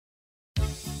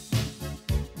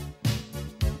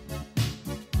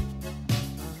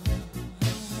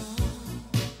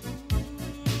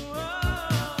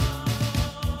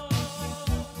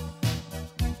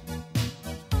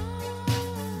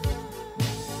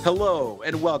Hello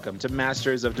and welcome to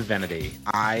Masters of Divinity.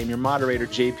 I am your moderator,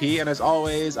 JP, and as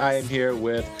always, I am here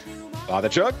with Father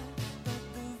Chuck.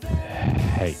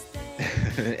 Hey.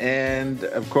 And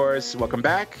of course, welcome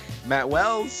back, Matt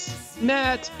Wells.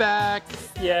 Matt's back.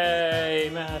 Yay,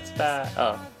 Matt's back.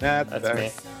 Oh, Matt, that's me.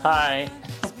 Hi.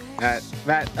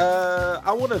 Matt,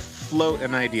 I want to float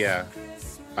an idea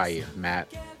by you,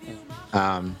 Matt.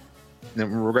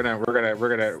 We're gonna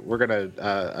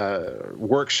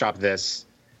workshop this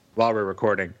while we're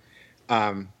recording.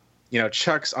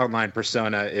 Chuck's online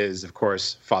persona is, of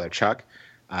course, Father Chuck,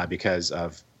 because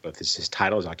of both his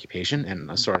title, his occupation,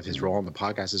 and sort of his role in the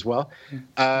podcast as well.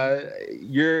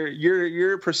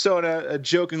 Your persona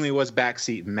jokingly was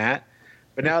Backseat Matt,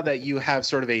 but now that you have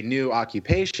sort of a new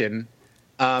occupation,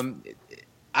 I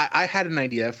had an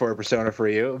idea for a persona for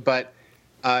you, but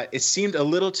it seemed a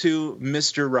little too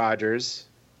Mr. Rogers.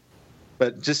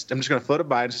 But I'm just going to float it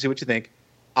by and see what you think.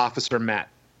 Officer Matt.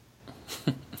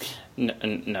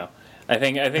 No. I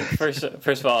think first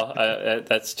of all,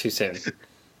 that's too soon.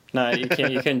 No, you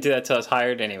can't do that till I was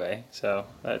hired anyway. So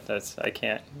that's I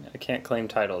can't claim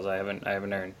titles I haven't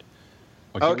earned.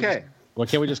 Okay. Well,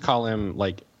 can't we just call him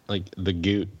like the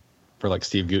Goot for like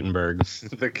Steve Gutenberg?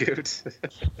 The Goot.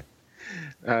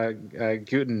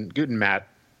 Guten Matt.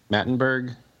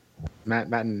 Mattenberg.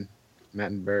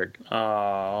 Mattenberg. Oh.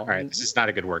 All right, this is not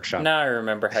a good workshop. Now I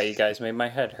remember how you guys made my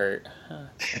head hurt.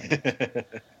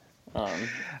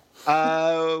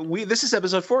 This is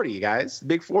episode 40, you guys.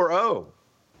 Big 4-0.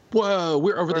 Whoa,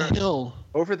 we're over the hill.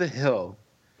 Over the hill.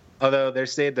 Although they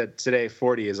say that today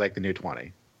 40 is like the new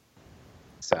 20.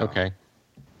 So okay.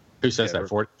 Who says that?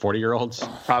 40-year-olds?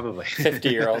 Probably.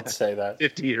 50-year-olds say that.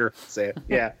 50-year-olds say it.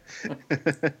 Yeah.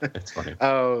 That's funny.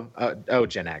 Oh,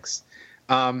 Gen X.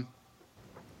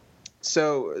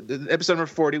 So episode number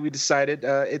 40, we decided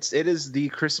it is the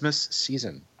Christmas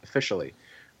season officially.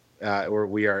 Where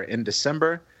we are in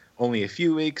December, only a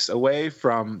few weeks away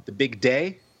from the big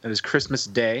day. That is Christmas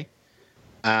Day.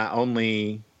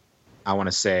 Only, I want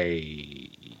to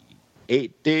say,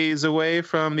 8 days away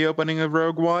from the opening of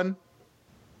Rogue One.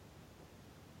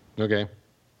 Okay.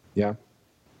 Yeah.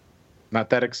 Not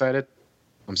that excited?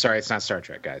 I'm sorry, it's not Star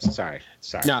Trek, guys. Sorry.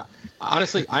 No,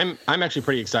 honestly, I'm actually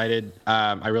pretty excited.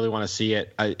 I really want to see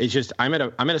it. It's just I'm at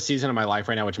a season of my life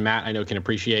right now, which Matt I know can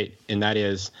appreciate, and that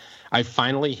is I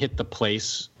finally hit the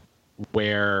place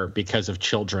where because of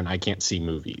children I can't see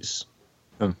movies.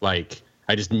 Like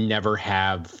I just never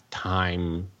have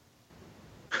time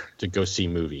to go see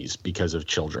movies because of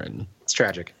children. It's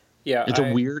tragic. Yeah, it's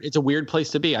a weird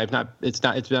place to be. It's not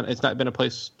been a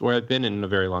place where I've been in a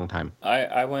very long time.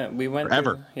 We went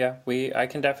forever. I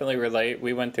can definitely relate.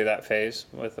 We went through that phase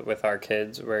with our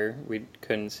kids where we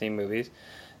couldn't see movies.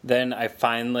 Then I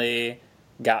finally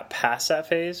got past that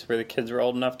phase where the kids were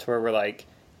old enough to where we're like,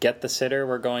 get the sitter,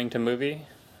 we're going to a movie.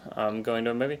 And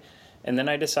then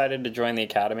I decided to join the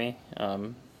academy.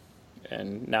 And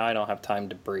now I don't have time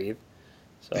to breathe.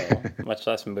 So much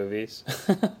less movies.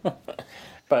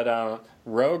 But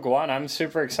Rogue One, I'm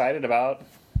super excited about.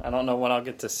 I don't know when I'll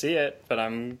get to see it, but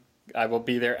I will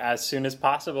be there as soon as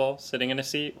possible, sitting in a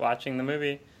seat watching the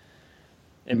movie.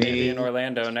 It may be in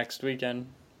Orlando next weekend,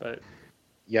 but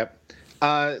yep.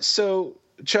 So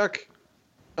Chuck,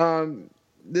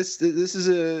 is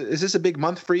this a big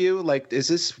month for you? Like, is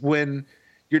this when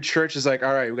your church is like,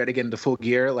 all right, we got to get into full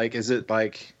gear? Like, is it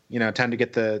like time to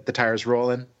get the tires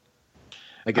rolling?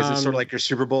 Like, is it sort of like your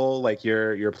Super Bowl, like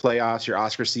your playoffs, your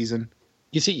Oscar season?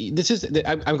 You see,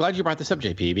 I'm glad you brought this up,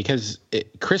 JP, because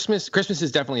Christmas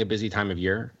is definitely a busy time of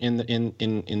year in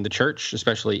the church,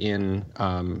 especially in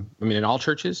all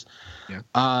churches. Yeah.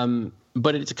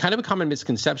 But it's kind of a common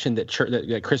misconception that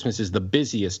that Christmas is the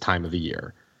busiest time of the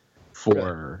year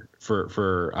for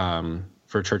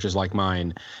churches like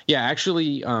mine. Yeah,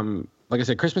 actually, like I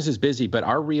said, Christmas is busy, but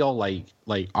our real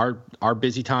our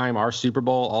busy time, our Super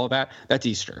Bowl, all of that's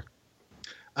Easter.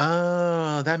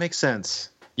 Oh, that makes sense.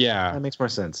 Yeah, that makes more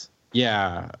sense.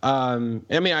 Yeah,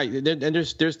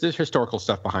 there's historical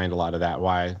stuff behind a lot of that.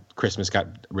 Why Christmas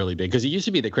got really big, because it used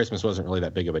to be that Christmas wasn't really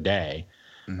that big of a day,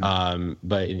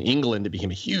 but in England it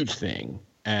became a huge thing,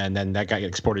 and then that got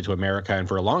exported to America. And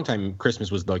for a long time, Christmas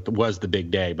was the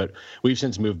big day, but we've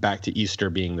since moved back to Easter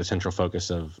being the central focus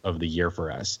of the year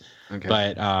for us. Okay.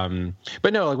 But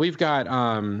no, like we've got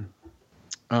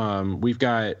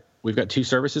 2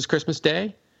 services Christmas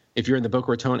Day. If you're in the Boca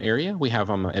Raton area, we have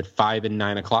them at 5 and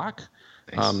 9 o'clock.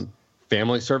 Nice.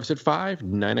 Family service at 5,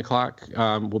 9 o'clock.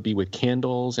 We'll be with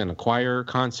candles and a choir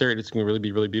concert. It's going to really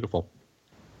be really beautiful.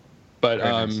 But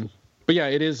But yeah,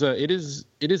 it is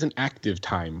an active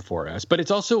time for us. But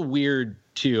it's also weird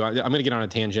too. I'm going to get on a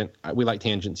tangent. We like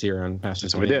tangents here on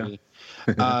Pastor's Community.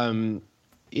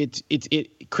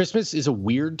 Christmas is a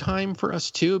weird time for us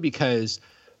too, because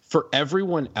for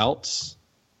everyone else,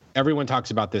 everyone talks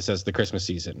about this as the Christmas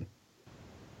season.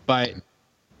 But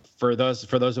for those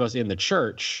of us in the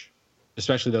church,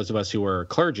 especially those of us who are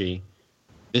clergy,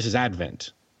 this is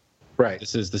Advent. Right.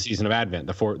 This is the season of Advent,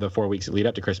 the 4 weeks that lead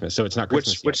up to Christmas. So it's not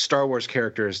Christmas. Which Star Wars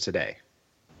character is today?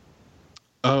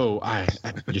 Oh,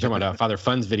 you're talking about Father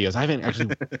Fun's videos. I haven't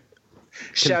actually.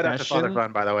 Shout out to Father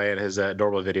Fun, by the way, and his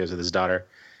adorable videos with his daughter.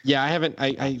 Yeah, I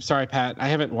haven't. Sorry, Pat. I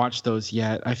haven't watched those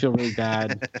yet. I feel really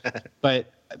bad.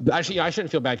 But actually, I shouldn't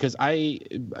feel bad, because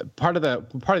part of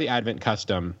the Advent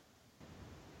custom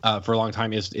for a long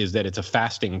time is that it's a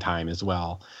fasting time as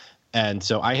well, and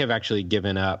so I have actually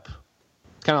given up.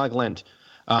 Kind of like Lent,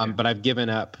 but I've given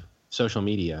up social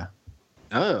media.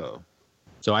 Oh.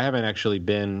 So I haven't actually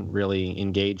been really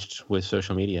engaged with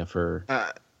social media for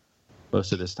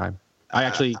most of this time. I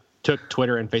actually took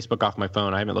Twitter and Facebook off my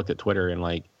phone. I haven't looked at Twitter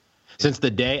since the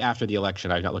day after the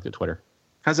election. I've not looked at Twitter.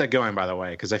 How's that going, by the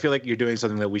way? Because I feel like you're doing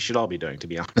something that we should all be doing, to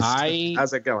be honest. How's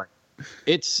that going?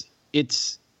 It's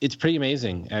pretty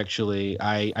amazing, actually.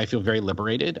 I feel very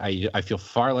liberated. I feel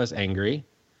far less angry.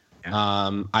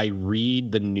 Yeah. I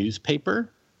read the newspaper.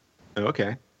 Oh,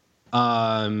 okay.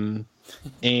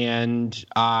 And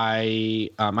I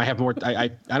have more. I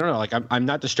don't know. Like I'm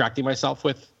not distracting myself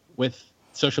with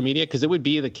social media, because it would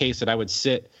be the case that I would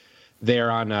sit there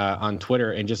on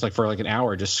Twitter and just like for like an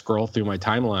hour just scroll through my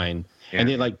timeline, and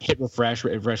then like hit refresh,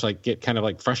 like get kind of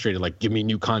like frustrated, like give me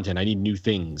new content. I need new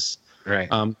things. Right.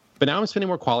 But now I'm spending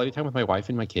more quality time with my wife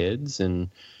and my kids, and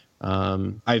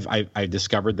I've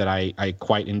discovered that I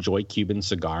quite enjoy Cuban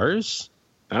cigars.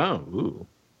 Oh, ooh.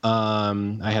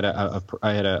 I had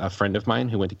a friend of mine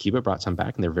who went to Cuba, brought some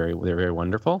back, and they're very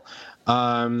wonderful.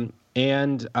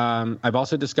 And I've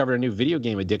also discovered a new video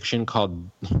game addiction called,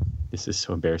 this is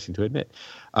so embarrassing to admit,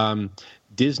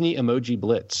 Disney Emoji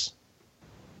Blitz.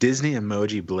 Disney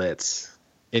Emoji Blitz.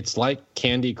 It's like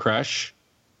Candy Crush.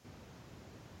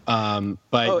 But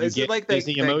you get like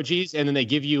Disney emojis, and then they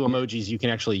give you emojis you can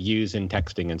actually use in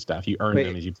texting and stuff. You earn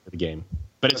them as you play the game.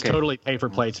 But it's totally pay for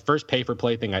play. It's the first pay for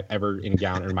play thing I've ever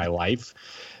encountered in my life.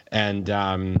 And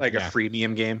like a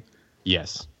freemium game?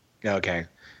 Yes. Okay.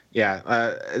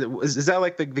 Yeah. Is that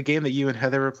like the game that you and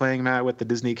Heather were playing, Matt, with the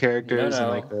Disney characters?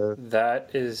 No. And like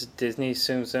that is Disney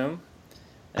Tsum Tsum,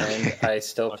 and I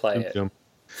still play it.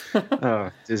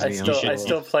 Oh, Disney! I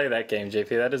still play that game, JP.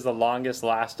 That is the longest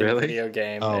lasting video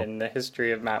game in the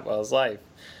history of Matt Wells' life.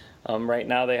 Right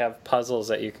now, they have puzzles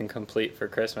that you can complete for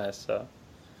Christmas. So,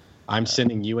 I'm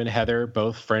sending you and Heather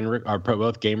both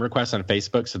both game requests on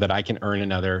Facebook so that I can earn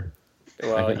another.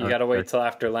 Well, you got to wait till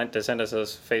after Lent to send us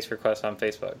those face requests on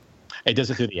Facebook. It does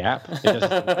it through the app. It does it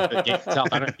through the game itself.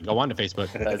 I don't have to go on to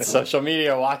Facebook. That's social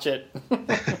media. Watch it.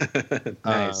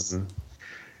 Nice.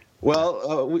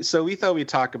 Well, so we thought we'd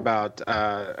talk about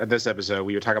in this episode.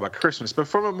 We would talk about Christmas, but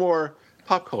from a more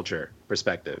pop culture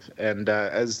perspective. And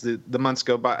as the months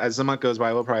go by, as the month goes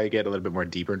by, we'll probably get a little bit more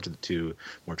deeper into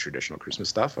more traditional Christmas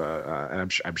stuff.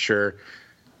 And I'm sure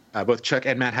both Chuck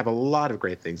and Matt have a lot of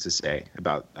great things to say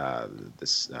about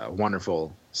this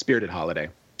wonderful, spirited holiday.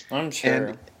 I'm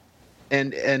sure.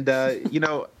 And you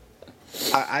know,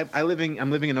 I'm living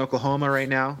in Oklahoma right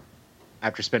now,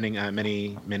 after spending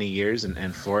many years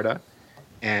in Florida,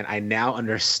 and I now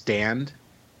understand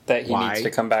that he needs to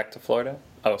come back to Florida.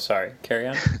 Oh, sorry. Carry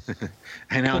on.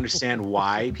 I now understand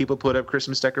why people put up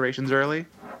Christmas decorations early,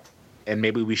 and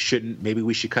maybe we shouldn't. Maybe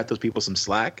we should cut those people some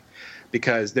slack,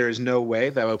 because there is no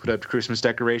way that I would put up Christmas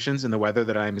decorations in the weather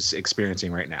that I'm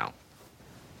experiencing right now.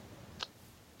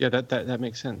 Yeah, that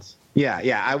makes sense.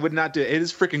 Yeah, I would not do it. It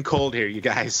is freaking cold here, you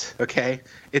guys. Okay,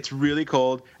 it's really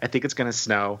cold. I think it's gonna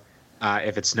snow.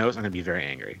 If it snows, I'm gonna be very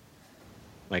angry.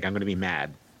 Like, I'm gonna be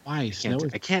mad. Why? Snow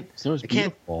is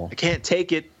beautiful. I can't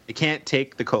take it. I can't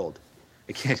take the cold.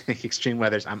 I can't take extreme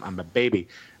weathers. I'm a baby.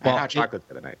 I had hot chocolate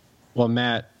the other night. Well,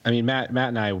 Matt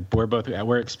and I,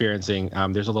 we're experiencing.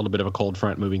 There's a little bit of a cold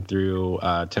front moving through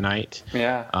tonight.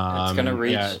 Yeah, it's gonna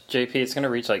reach JP. It's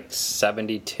gonna reach like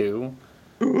 72.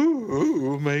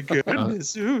 Ooh, my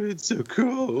goodness! Ooh, it's so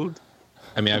cold.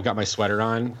 I mean, I've got my sweater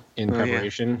on in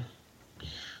preparation. Yeah.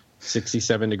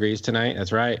 67 degrees tonight.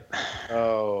 That's right.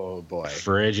 Oh boy,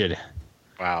 frigid.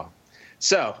 Wow.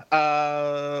 So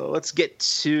let's get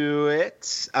to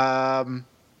it. Can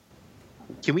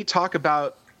we talk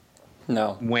about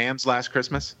Wham's Last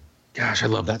Christmas? Gosh, I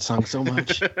love that song so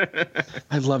much.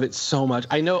 I love it so much.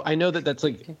 I know that's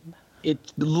like a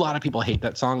lot of people hate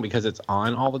that song because it's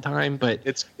on all the time, but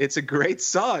it's a great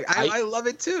song. I love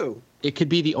it too. It could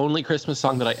be the only Christmas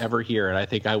song that I ever hear, and I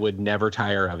think I would never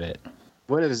tire of it.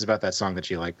 What is it about that song that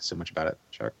you like so much about it,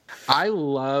 Chuck? I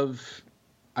love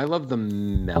the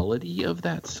melody of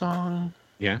that song.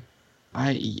 Yeah.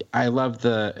 I love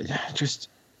it's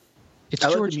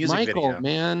George Michael, video.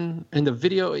 Man. And the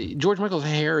video, George Michael's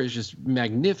hair is just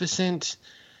magnificent.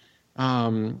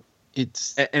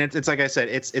 It's like I said,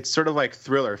 it's sort of like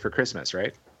Thriller for Christmas,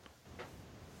 right?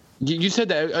 You said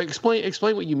that.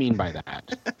 Explain what you mean by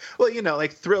that. Well,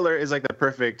 like Thriller is like the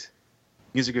perfect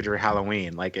music video for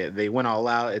Halloween. Like they went all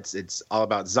out. It's all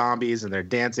about zombies and they're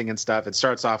dancing and stuff. It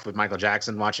starts off with Michael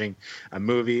Jackson watching a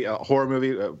horror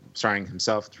movie starring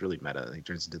himself. It's really meta. He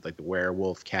turns into like the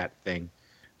werewolf cat thing.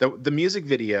 The music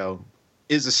video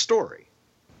is a story.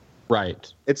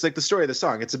 Right. It's like the story of the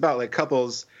song. It's about like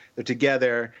couples. They're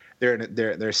together.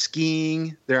 They're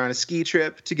skiing. They're on a ski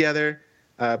trip together.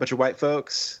 A bunch of white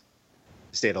folks.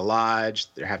 Stay at a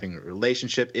lodge. They're having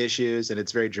relationship issues, and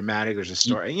it's very dramatic. There's a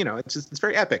story. It's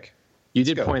very epic. You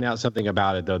did point out something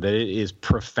about it, though, that it is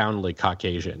profoundly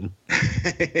Caucasian.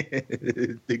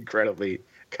 Incredibly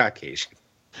Caucasian.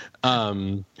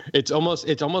 It's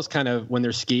almost kind of, when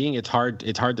they're skiing, it's hard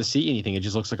to see anything. It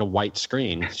just looks like a white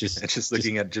screen. It's just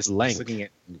looking at length.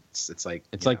 It's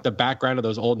like the background of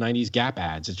those old 90s Gap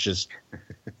ads. It's just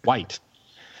white.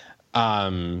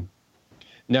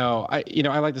 No, I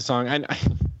like the song.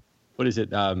 What is it?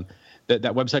 That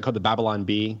website called the Babylon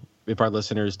Bee. If our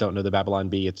listeners don't know the Babylon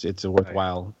Bee, it's a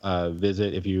worthwhile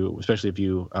visit especially if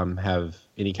you have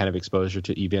any kind of exposure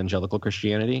to evangelical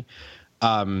Christianity.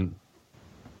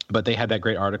 But they had that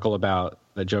great article about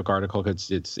that joke article because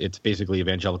it's basically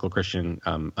evangelical Christian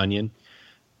Onion,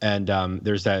 and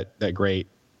there's that great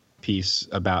piece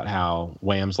about how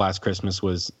Wham's Last Christmas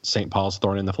was St. Paul's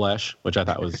Thorn in the Flesh, which I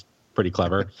thought was pretty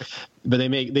clever. But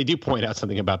they do point out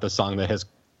something about the song that has,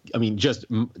 just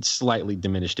slightly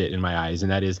diminished it in my eyes,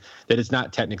 and that is that it's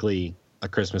not technically a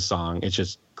Christmas song. It's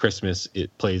just Christmas.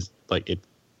 It plays like it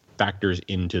factors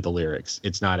into the lyrics.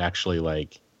 It's not actually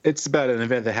like it's about an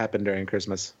event that happened during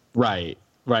Christmas. Right.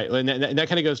 And that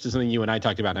kind of goes to something you and I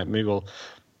talked about. Maybe we'll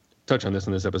touch on this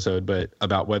in this episode, but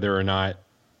about whether or not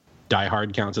Die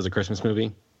Hard counts as a Christmas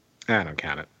movie. I don't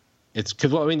count it. It's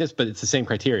because but it's the same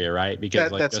criteria, right?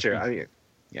 Because that's true.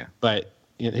 Yeah. But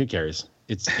who cares?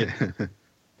 It's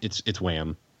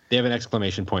Wham. They have an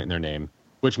exclamation point in their name,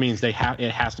 which means it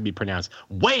has to be pronounced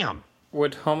Wham.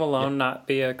 Would Home Alone not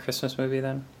be a Christmas movie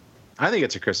then? I think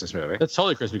it's a Christmas movie. That's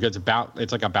totally Christmas because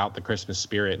it's about the Christmas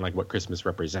spirit and like what Christmas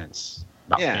represents.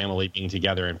 About family being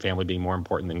together and family being more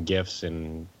important than gifts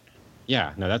and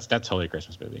that's totally a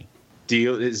Christmas movie.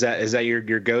 Is that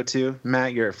your go-to,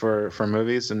 Matt? For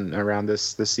movies and around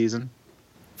this season?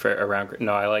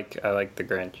 No, I like the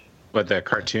Grinch. What, the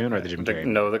cartoon or the Jim Carrey?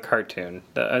 No, the cartoon.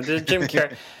 The Jim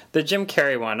Carrey. The Jim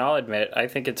Carrey one, I'll admit, I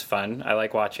think it's fun. I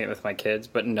like watching it with my kids,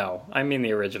 but no, I mean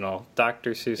the original.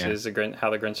 Dr. Seuss's How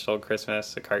the Grinch Stole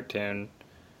Christmas, the cartoon.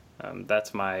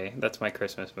 That's my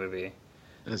Christmas movie.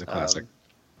 It is a classic.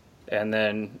 And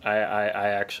then I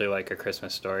actually like A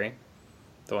Christmas Story.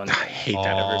 The one I hate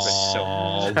that so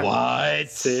much. What?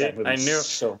 See,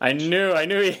 I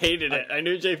knew he hated it. I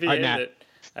knew JP hated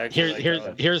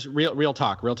it. Here's real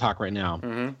talk right now.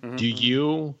 Mm-hmm.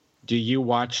 Do you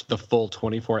watch the full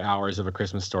 24 hours of A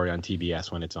Christmas Story on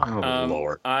TBS when it's on? Oh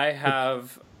Lord! I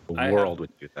have. The world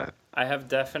would do that. I have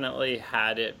definitely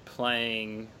had it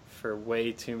playing for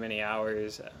way too many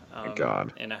hours. My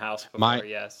God. In a house before.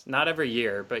 Yes, not every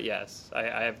year, but yes, I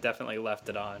have definitely left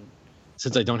it on.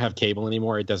 Since I don't have cable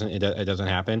anymore, it doesn't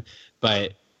happen.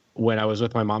 But when I was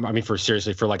with my mom,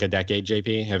 for like a decade,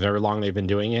 JP, however long they've been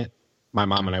doing it, my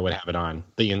mom and I would have it on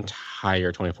the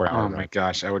entire 24 hours. Oh my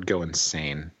gosh, I would go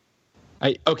insane.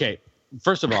 Okay,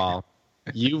 first of all,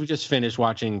 you just finished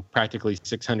watching practically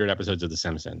 600 episodes of The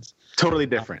Simpsons. Totally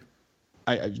different.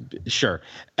 Sure.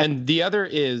 And the other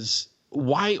is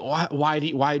why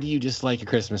do you dislike A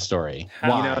Christmas Story?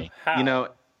 Why?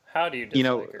 How do you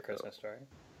dislike A Christmas Story?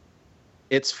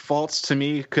 Its faults to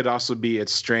me could also be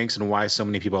its strengths and why so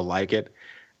many people like it.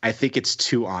 I think it's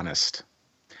too honest.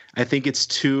 I think it's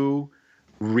too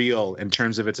real in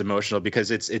terms of its emotional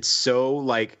because it's so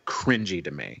like cringy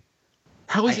to me.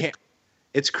 How is it?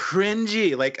 It's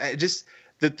cringy. Like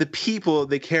the people,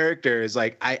 the characters,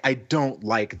 like I don't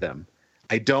like them.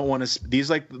 I don't want to. These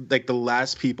like the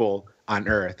last people on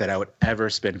earth that I would ever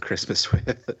spend Christmas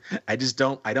with. I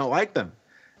don't like them.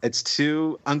 It's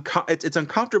too it's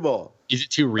uncomfortable. Is it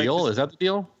too real? Is that the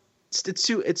deal? It's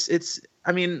too.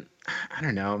 I mean, I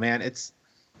don't know, man. It's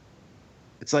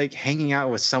like hanging out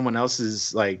with someone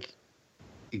else's like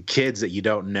kids that you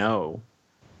don't know,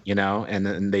 and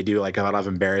then they do like a lot of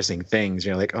embarrassing things.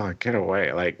 You're like, oh, get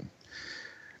away. Like,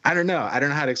 I don't know how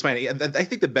to explain it. I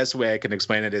think the best way I can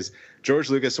explain it is George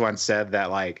Lucas once said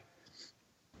that like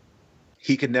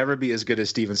he could never be as good as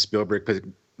Steven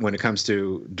Spielberg when it comes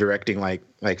to directing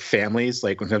like families,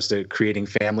 like when it comes to creating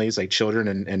families, like children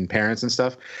and parents and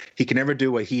stuff. He can never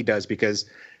do what he does because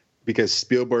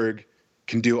Spielberg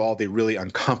can do all the really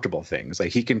uncomfortable things.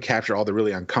 Like he can capture all the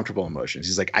really uncomfortable emotions.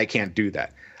 He's like, I can't do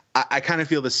that. I kind of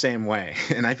feel the same way.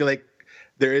 And I feel like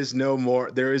there is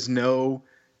no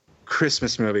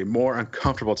Christmas movie more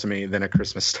uncomfortable to me than A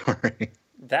Christmas Story.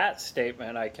 That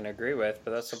statement I can agree with, but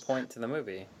that's the point to the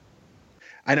movie.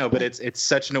 I know, but it's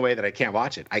such in a way that I can't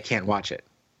watch it. I can't watch it.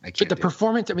 But the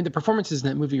performance, I mean, the performances in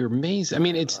that movie are amazing. I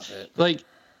mean, it's like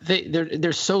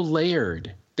they're so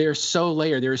layered. They're so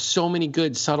layered. There are so many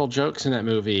good subtle jokes in that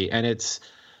movie, and it's.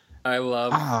 I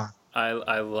love. I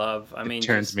mean, it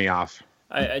turns me off.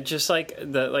 I just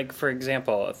like for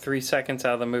example, 3 seconds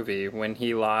out of the movie when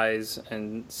he lies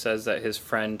and says that his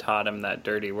friend taught him that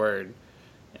dirty word.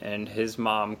 And his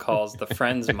mom calls the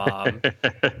friend's mom,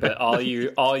 but all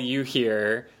you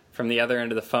hear from the other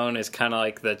end of the phone is kind of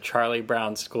like the Charlie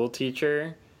Brown school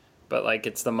teacher, but like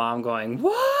it's the mom going,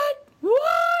 "What? Well,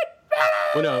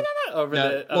 no, over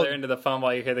the other end of the phone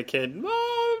while you hear the kid, "Mom,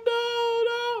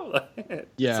 no."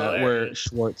 Yeah, where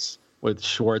Schwartz.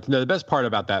 No, the best part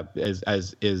about that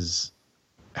is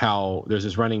how there's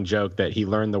this running joke that he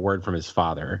learned the word from his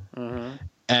father,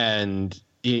 and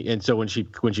so when she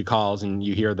calls and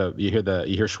you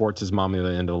hear Schwartz's mom on the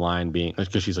end of the line being,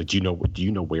 because she's like, do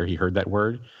you know where he heard that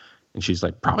word? And she's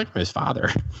like, probably from his father.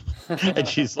 And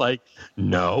she's like,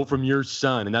 no, from your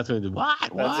son. And that's when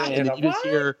what? And then you just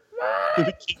hear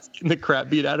the kids getting the crap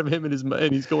beat out of him,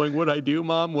 and he's going, "What'd I do,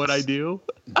 Mom? What'd I do?"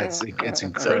 It's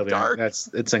incredibly dark.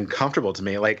 It's uncomfortable to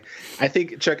me. Like, I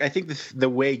think, Chuck, the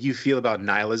way you feel about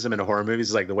nihilism in horror movies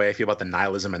is like the way I feel about the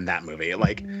nihilism in that movie.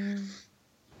 Like,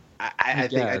 I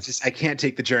think I can't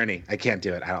take the journey. I can't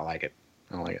do it. I don't like it.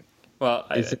 Well,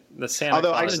 the Santa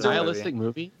Claus is a nihilistic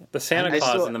movie. The Santa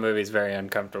Claus in the movie is very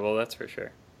uncomfortable. That's for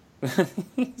sure.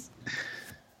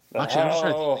 I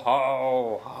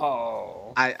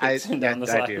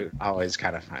do always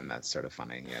kind of find that sort of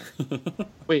funny. Yeah.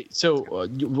 Wait, so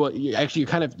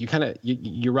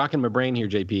you're rocking my brain here,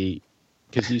 JP,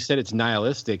 because you said it's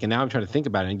nihilistic, and now I'm trying to think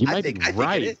about it, and you might be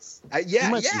right. It is. You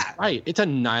might be right. It's a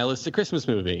nihilistic Christmas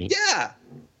movie. Yeah.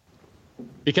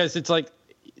 Because it's like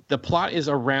the plot is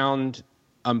around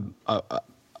a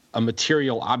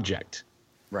material object.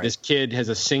 Right. This kid has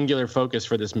a singular focus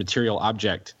for this material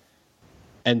object,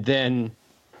 and then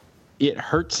it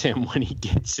hurts him when he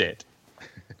gets it.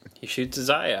 He shoots his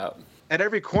eye out. At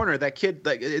every corner, that kid,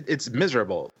 like, it's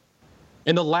miserable.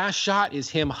 And the last shot is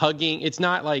him hugging. It's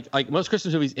not like most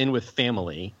Christmas movies end with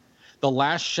family. The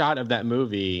last shot of that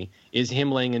movie is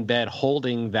him laying in bed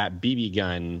holding that BB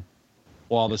gun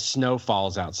while the snow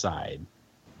falls outside.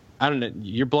 I don't know.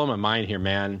 You're blowing my mind here,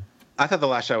 man. I thought the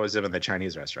last shot was him in the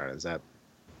Chinese restaurant. Is that?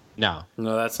 No,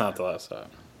 that's not the last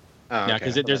shot. Oh, yeah,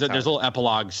 because there's a little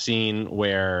epilogue scene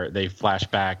where they flash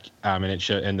back, and it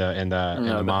should and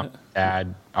the mom and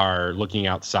dad are looking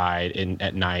outside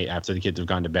at night after the kids have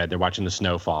gone to bed. They're watching the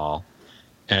snow fall,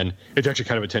 and it's actually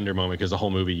kind of a tender moment because the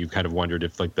whole movie you kind of wondered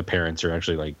if like the parents are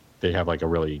actually like they have like a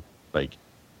really like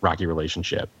rocky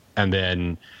relationship, and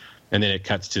then it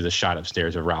cuts to the shot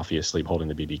upstairs of Ralphie asleep holding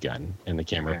the BB gun, and the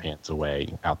camera pans away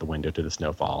out the window to the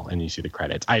snowfall, and you see the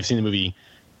credits. I've seen the movie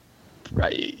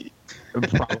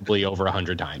probably over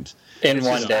 100 times in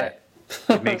one day.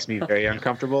 It makes me very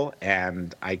uncomfortable,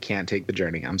 and I can't take the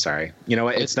journey. I'm sorry. You know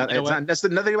what? It's not. That's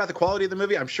nothing about the quality of the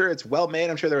movie. I'm sure it's well made.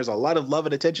 I'm sure there was a lot of love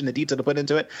and attention and detail to put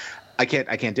into it. I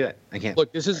can't do it. I can't.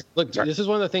 This is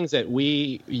one of the things that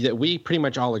we pretty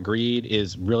much all agreed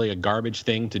is really a garbage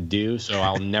thing to do. So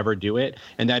I'll never do it.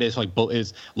 And that is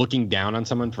is looking down on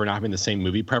someone for not having the same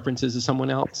movie preferences as someone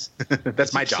else.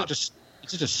 That's my job.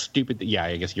 It's just a stupid. Yeah,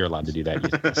 I guess you're allowed to do that. You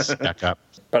stuck up.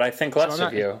 But I think less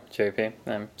of you, JP.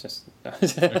 I'm just.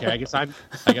 Okay, I guess I'm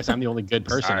the only good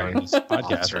person on this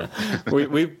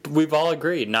podcast. We've all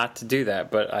agreed not to do that,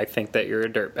 but I think that you're a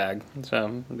dirtbag.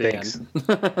 So thanks.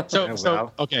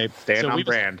 Okay, staying on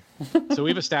brand. So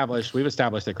we've established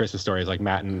that Christmas Story is like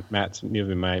Matt's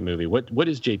movie, my movie. What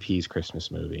is JP's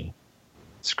Christmas movie?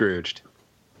 Scrooged.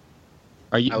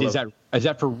 Is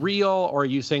that for real, or are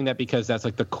you saying that because that's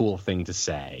like the cool thing to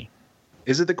say?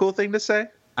 Is it the cool thing to say?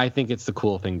 I think it's the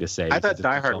cool thing to say. I thought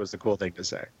Die Hard was the cool thing to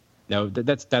say. No,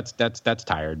 that's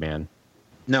tired, man.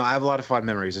 No, I have a lot of fond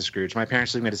memories of Scrooge. My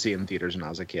parents took me to see it in theaters when I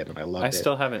was a kid, and I loved it. I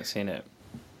still haven't seen it.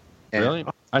 Really?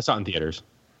 I saw it in theaters,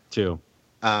 too.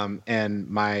 And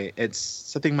it's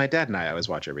something my dad and I always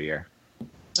watch every year.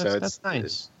 So That's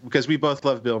nice. Because we both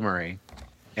love Bill Murray,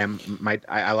 and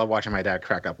I love watching my dad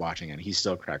crack up watching it. He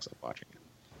still cracks up watching it.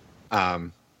 I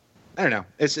don't know.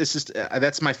 It's just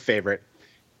that's my favorite,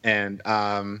 and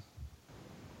I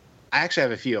actually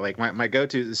have a few. Like my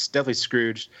go-to is definitely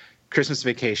Scrooge, Christmas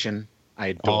Vacation. I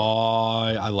adore.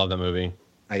 Oh, I love that movie.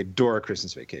 I adore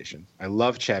Christmas Vacation. I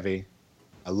love Chevy.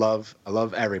 I love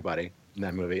everybody in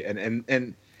that movie, and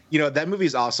that movie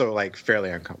is also like fairly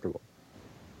uncomfortable,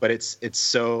 but it's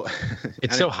so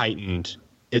it's so heightened.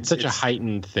 It's such a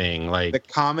heightened thing. Like the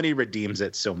comedy redeems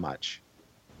it so much.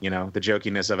 The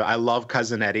jokiness of it. I love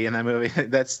Cousin Eddie in that movie.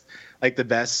 That's like the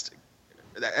best.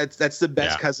 That's the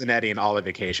best Cousin Eddie in all the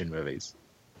Vacation movies.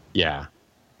 Yeah.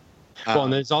 Well,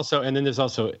 and there's also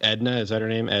Edna. Is that her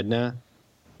name? Edna,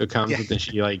 who comes with and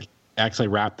she like actually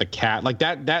wrapped the cat like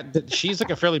that. She's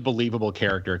like a fairly believable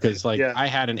character because I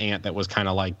had an aunt that was kind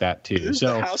of like that too. Is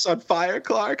the house on fire,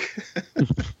 Clark?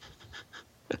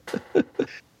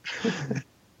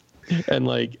 And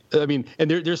like and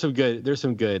there's some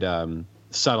good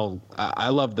subtle. I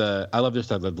love just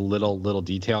the little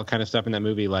detail kind of stuff in that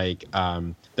movie, like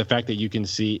the fact that you can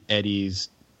see Eddie's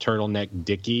turtleneck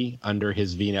dickie under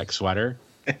his V-neck sweater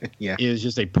is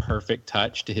just a perfect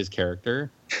touch to his character.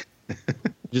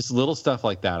 Just little stuff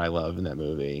like that I love in that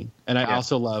movie. And I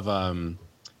also love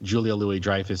Julia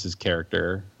Louis-Dreyfus's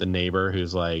character, the neighbor,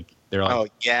 who's like oh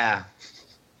yeah,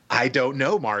 I don't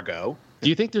know, Margot. Do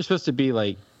you think they're supposed to be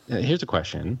like, here's a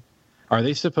question, are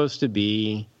they supposed to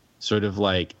be sort of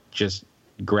like just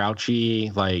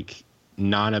grouchy, like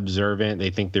non-observant, they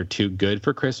think they're too good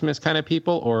for Christmas kind of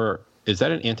people, or is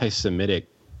that an anti-Semitic?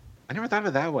 I never thought of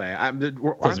it that way.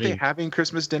 Aren't they having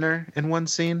Christmas dinner in one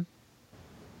scene?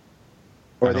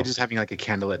 Or are they just having like a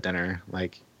candlelit dinner?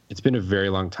 Like, it's been a very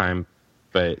long time,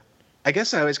 but I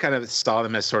guess I always kind of saw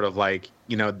them as sort of like,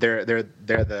 they're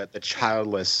the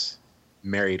childless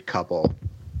married couple,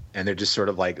 and they're just sort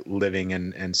of like living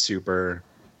in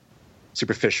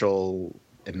superficial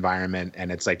environment,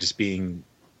 and it's like just being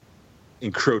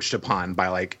encroached upon by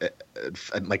like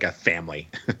a family.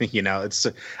 It's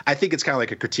I think it's kind of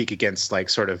like a critique against like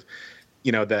sort of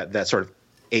that sort of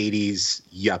 80s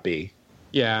yuppie.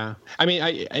 Yeah,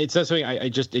 it's something it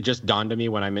just dawned on me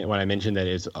when I mentioned that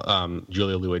it's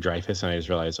Julia Louis-Dreyfus, and I just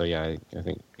realized, I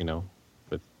think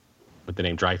with the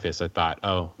name Dreyfus, I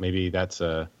thought, maybe that's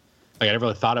I never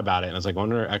really thought about it, and I was like, I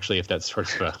wonder actually if that's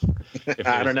sort of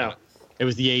I don't know. It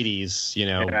was the 80s,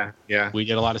 Yeah. We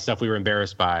did a lot of stuff we were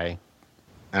embarrassed by.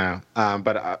 But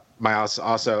my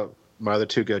other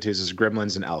two go-tos is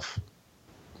Gremlins and Elf.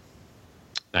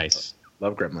 Nice.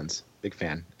 Love Gremlins. Big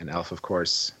fan. And Elf, of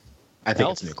course. I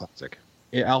think it's a new classic.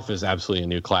 Yeah, Elf is absolutely a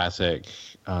new classic.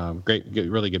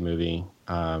 Really good movie.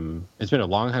 It's been a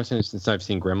long time since I've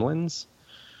seen Gremlins.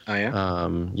 Oh yeah.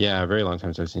 Yeah, a very long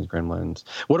time since I've seen Gremlins.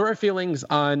 What are our feelings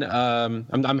on?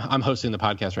 I'm hosting the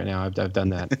podcast right now. I've done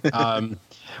that.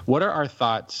 What are our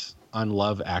thoughts on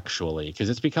Love Actually? Because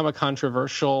it's become a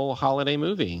controversial holiday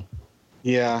movie.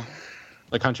 Yeah.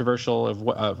 Like controversial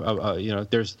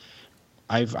there's.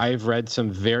 I've read some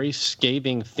very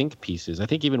scathing think pieces. I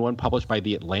think even one published by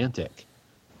The Atlantic,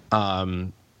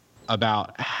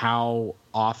 about how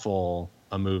awful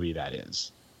a movie that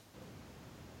is.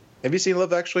 Have you seen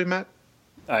Love Actually, Matt?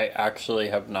 I actually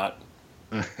have not.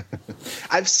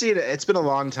 I've seen it. It's been a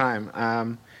long time. I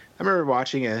remember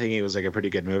watching it. I think it was like a pretty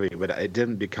good movie, but it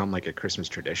didn't become like a Christmas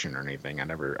tradition or anything. I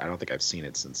don't think I've seen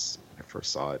it since I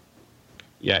first saw it.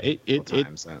 Yeah,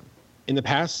 in the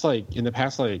past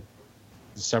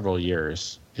several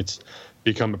years, it's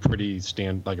become a pretty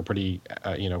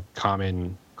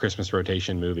common Christmas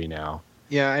rotation movie now.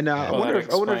 Yeah, I know. Well,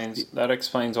 that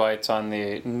explains why it's on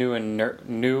the new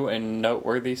and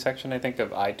noteworthy section, I think, of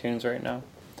iTunes right now.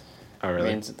 Oh,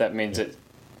 really? That means it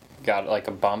got like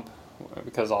a bump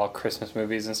because all Christmas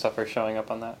movies and stuff are showing up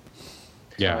on that.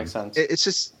 Yeah, that makes sense. It's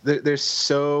just there's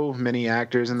so many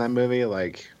actors in that movie.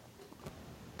 Like,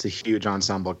 it's a huge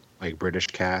ensemble, like British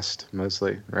cast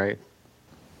mostly, right?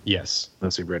 Yes,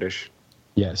 mostly British.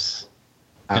 Yes,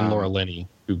 and Laura Linney,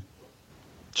 who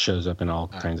shows up in all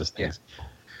kinds of things.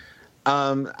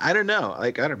 Yeah. I don't know.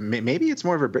 Like, maybe it's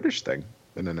more of a British thing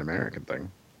than an American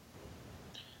thing.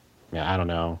 Yeah, I don't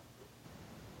know.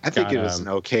 I think it was an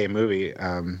okay movie,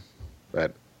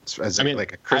 but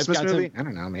like a Christmas movie, I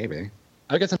don't know. Maybe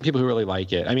I've got some people who really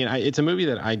like it. It's a movie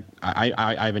that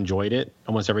I've enjoyed it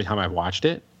almost every time I've watched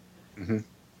it. Mm-hmm.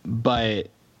 But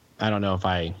I don't know if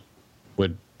I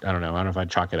would. I don't know if I'd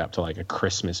chalk it up to like a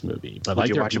Christmas movie. But would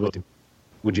you watch it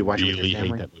with your family?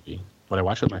 Hate that movie. Would I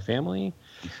watch it with my family?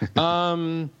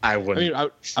 I wouldn't.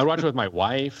 I'd watch it with my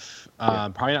wife.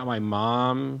 Probably not my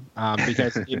mom,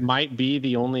 because it might be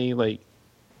the only like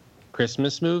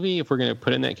Christmas movie, if we're going to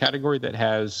put in that category, that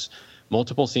has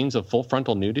multiple scenes of full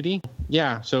frontal nudity.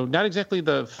 Yeah, so not exactly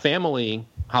the family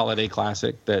holiday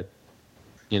classic that,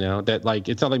 that like,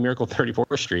 it's not like Miracle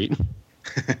 34th Street.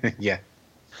 Yeah.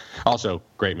 Also,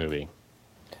 great movie.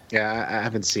 Yeah, I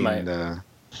haven't seen the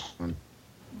one.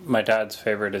 My dad's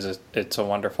favorite is It's a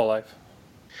Wonderful Life.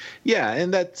 Yeah,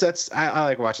 and that's I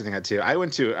like watching that too. I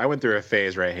went through a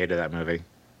phase where I hated that movie.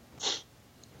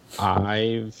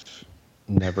 I've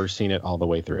never seen it all the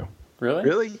way through. Really?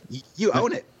 Really? You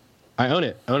own it. I own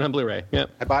it. I own it on Blu-ray. Yep.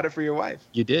 I bought it for your wife.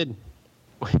 You did.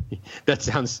 That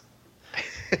sounds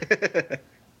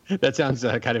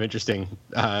kind of interesting,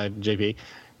 JP.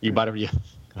 You bought it for you.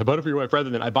 I bought it for your wife rather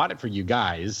than I bought it for you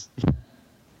guys.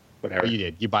 Whatever. You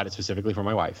did. You bought it specifically for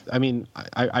my wife. I mean,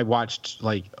 I watched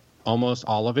like almost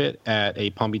all of it at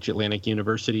a Palm Beach Atlantic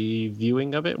University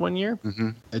viewing of it one year. Mm-hmm.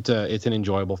 It's an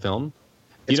enjoyable film.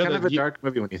 It's kind of a dark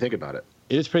movie when you think about it.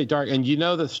 It is pretty dark, and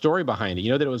the story behind it.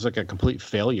 You know that it was like a complete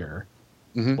failly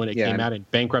when it came out and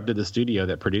bankrupted the studio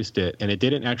that produced it, and it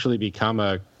didn't actually become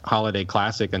a holiday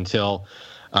classic until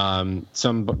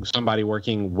somebody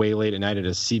working way late at night at a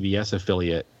CBS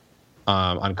affiliate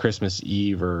on Christmas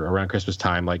Eve or around Christmas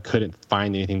time, like couldn't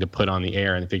find anything to put on the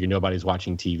air and figured nobody's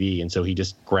watching TV. And so he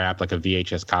just grabbed like a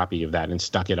VHS copy of that and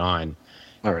stuck it on.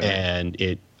 Oh, really?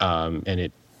 And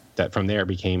that from there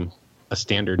became a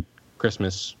standard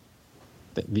Christmas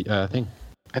thing.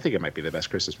 I think it might be the best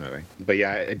Christmas movie. But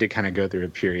yeah, I did kind of go through a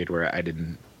period where I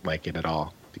didn't like it at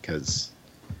all because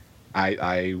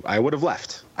I would have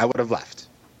left. I would have left.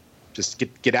 Just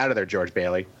get out of there, George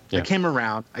Bailey. Yeah. I came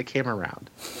around.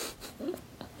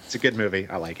 It's a good movie.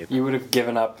 I like it. You would have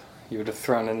given up. You would have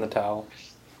thrown in the towel.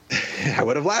 I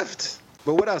would have left.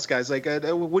 But what else, guys? Like,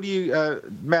 what do you,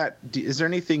 Matt? Is there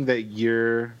anything that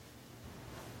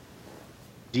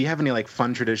do you have any like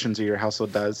fun traditions that your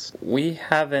household does? We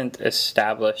haven't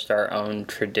established our own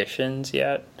traditions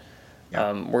yet.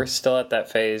 Yeah. We're still at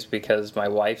that phase because my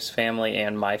wife's family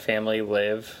and my family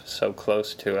live so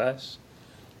close to us.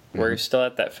 We're still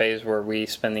at that phase where we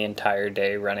spend the entire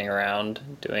day running around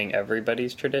doing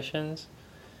everybody's traditions,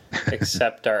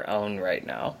 except our own right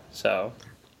now. So,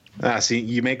 see,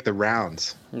 you make the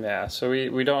rounds. Yeah, so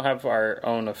we don't have our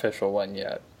own official one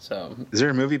yet. So, is there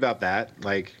a movie about that,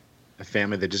 like a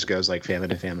family that just goes like family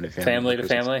to family to family, family to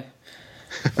family?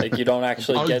 Like you don't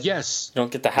actually you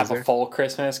don't get to have a full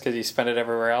Christmas because you spend it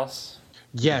everywhere else.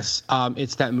 Yes,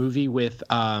 it's that movie with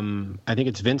I think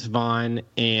it's Vince Vaughn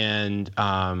and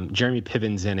Jeremy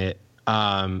Piven's in it.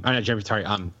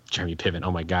 Jeremy Piven.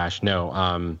 Oh my gosh, no.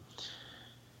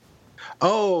 John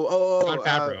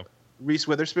Favreau. Reese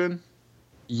Witherspoon.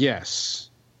 Yes.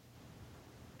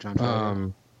 John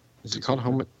Favreau. Is it called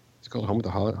Home? Is it called Home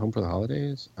for the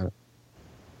Holidays?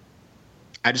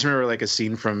 I just remember like a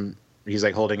scene from he's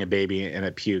like holding a baby and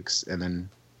it pukes and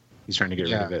he's trying to get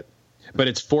rid of it. But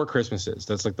it's 4 Christmases.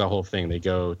 That's like the whole thing. They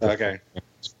go to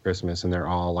Christmas, and they're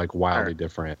all like wildly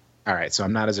different. All right, so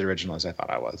I'm not as original as I thought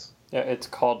I was. Yeah, it's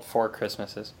called 4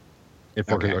 Christmases.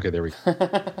 Okay, there we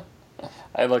go.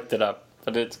 I looked it up,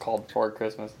 but it's called 4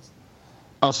 Christmases.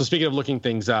 Also, speaking of looking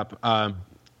things up,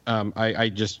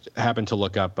 I just happened to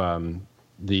look up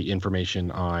the information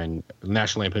on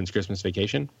National Lampoon's Christmas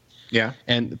Vacation. Yeah.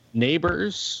 And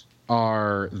neighbors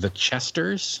are the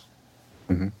Chesters.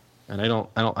 Mm-hmm. And I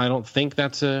don't think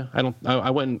that's I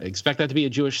wouldn't expect that to be a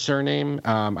Jewish surname.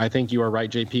 I think you are right,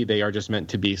 JP. They are just meant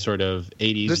to be sort of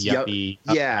 80s yuppie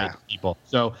people.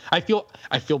 So I feel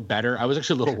better. I was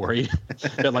actually a little worried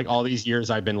that like all these years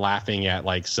I've been laughing at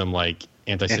like some like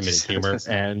anti-Semitic humor,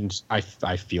 and I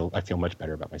feel much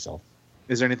better about myself.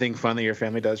 Is there anything fun that your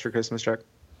family does for Christmas, Chuck?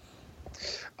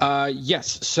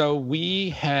 Yes. So we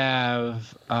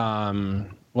have.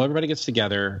 Well, everybody gets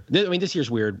together. I mean, this year's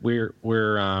weird. We're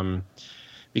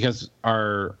because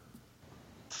our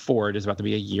Ford is about to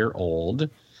be a year old,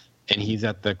 and he's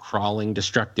at the crawling,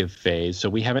 destructive phase. So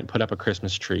we haven't put up a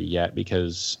Christmas tree yet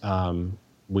because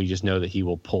we just know that he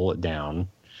will pull it down.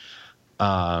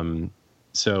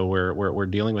 So we're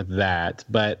dealing with that.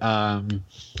 But our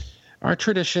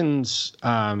traditions.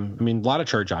 I mean, a lot of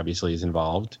church obviously is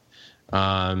involved.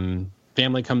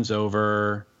 Family comes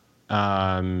over.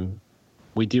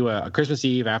 We do a Christmas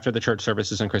Eve after the church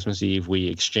services on Christmas Eve. We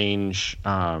exchange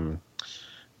pajamas.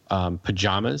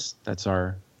 That's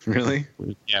our really.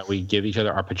 We give each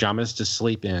other our pajamas to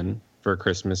sleep in for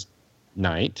Christmas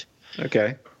night.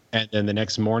 Okay. And then the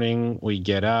next morning we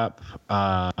get up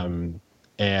and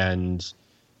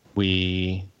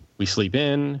we sleep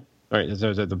in. All right.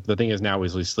 So the thing is now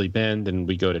is we sleep in, then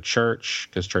we go to church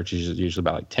because church is usually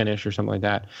about like 10ish or something like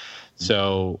that.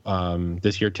 So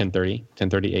this year,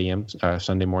 10:30 a.m.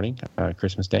 Sunday morning,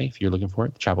 Christmas Day, if you're looking for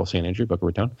it, the Chapel of St. Andrew, Boca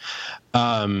Raton.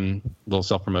 Little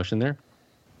self-promotion there.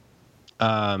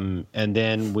 And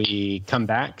then we come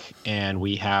back and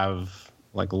we have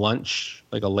like lunch,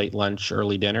 like a late lunch,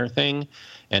 early dinner thing,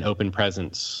 and open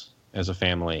presents as a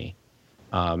family.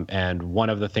 And one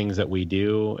of the things that we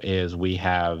do is we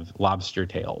have lobster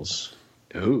tails.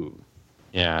 Ooh.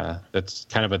 Yeah, that's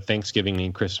kind of a Thanksgiving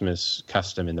and Christmas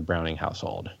custom in the Browning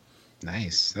household.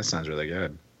 Nice. That sounds really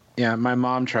good. Yeah, my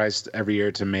mom tries every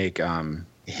year to make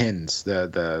hens,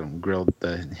 the grilled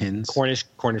hens. Cornish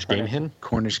game hen?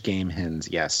 Cornish game hens,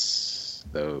 yes.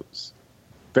 Those.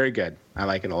 Very good. I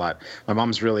like it a lot. My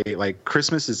mom's really, like,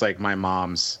 Christmas is like my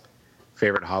mom's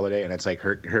favorite holiday, and it's like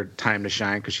her time to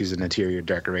shine because she's an interior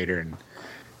decorator, and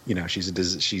you know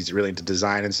she's really into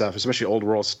design and stuff, especially old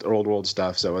world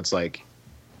stuff. So it's like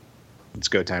it's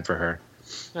go time for her.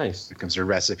 Nice. It comes to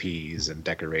recipes and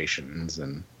decorations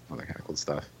and all that kind of cool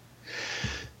stuff.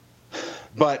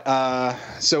 But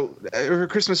so for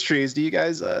Christmas trees, do you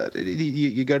guys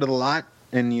you go to the lot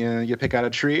and you pick out a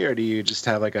tree, or do you just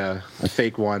have like a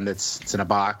fake one it's in a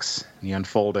box and you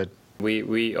unfold it?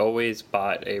 We always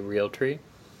bought a real tree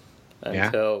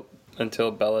until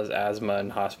Bella's asthma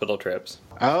and hospital trips.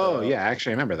 Oh, so, yeah,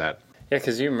 actually I remember that. Yeah,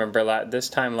 because you remember this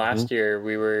time last year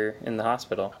we were in the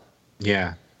hospital.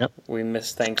 Yeah. Yep. We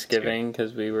missed Thanksgiving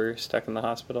because we were stuck in the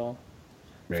hospital.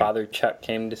 Right. Father Chuck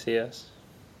came to see us.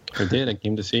 I did. I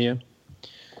came to see you.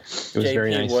 It was very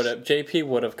nice. JP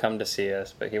would have come to see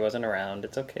us, but he wasn't around.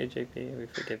 It's okay, JP. We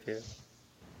forgive you.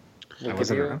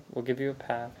 We'll give you a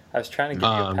pass. I was trying to give you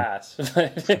a pass.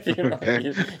 If you don't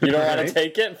want to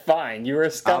take it, fine. You were a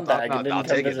scumbag and didn't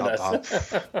come visit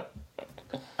us.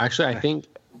 Actually,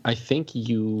 I think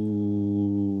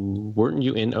you weren't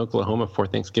you in Oklahoma for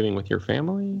Thanksgiving with your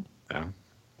family? No.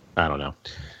 I don't know.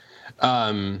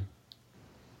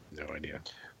 No idea.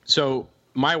 So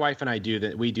my wife and I do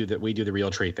that. We do the real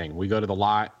tree thing. We go to the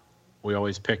lot. We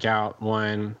always pick out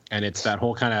one, and it's that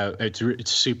whole kind of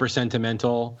it's super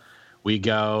sentimental. We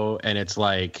go and it's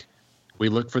like we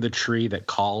look for the tree that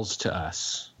calls to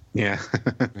us. Yeah,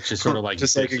 which is sort of like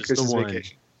just like a Christmas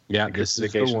vacation. Yeah, like this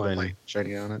is the one. Light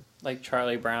shining on it, like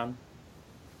Charlie Brown.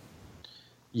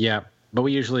 Yeah, but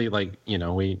we usually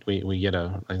we get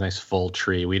a nice full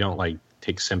tree. We don't like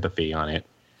take sympathy on it.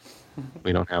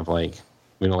 We don't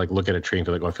look at a tree and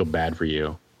feel like, oh, I feel bad for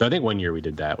you. But I think one year we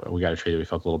did that. We got a tree that we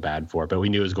felt a little bad for, but we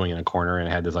knew it was going in a corner and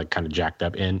it had this like kind of jacked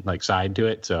up side to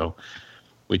it, so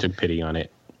we took pity on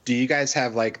it. Do you guys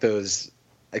have like those?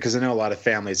 Because I know a lot of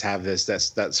families have this.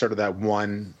 That's sort of that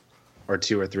one or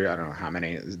two or three. I don't know how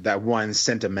many. That one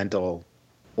sentimental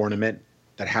ornament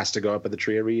that has to go up at the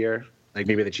tree every year. Like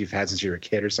maybe that you've had since you were a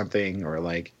kid or something, or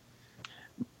like.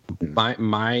 My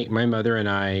mother and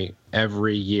I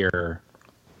every year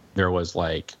there was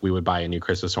like we would buy a new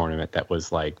Christmas ornament that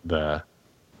was like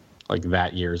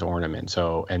that year's ornament.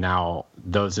 So and now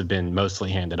those have been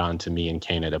mostly handed on to me and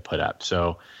Kana to put up.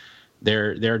 So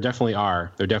there definitely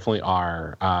are. There definitely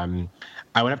are.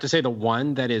 I would have to say the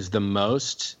one that is the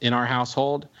most in our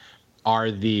household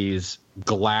are these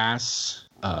glass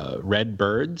red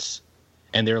birds,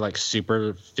 and they're like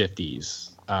super 50s.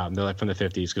 They're like from the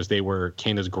 50s because they were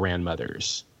Kana's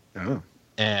grandmothers. Oh.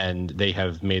 And they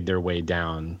have made their way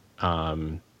down.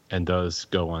 And those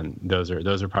go on. Those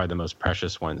are probably the most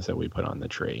precious ones that we put on the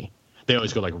tree. They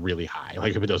always go like really high,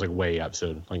 like put those like way up,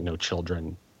 so like no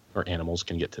children or animals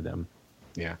can get to them.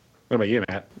 Yeah. What about you,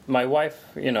 Matt? My wife,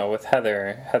 with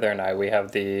Heather and I, we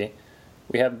have the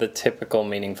typical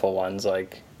meaningful ones,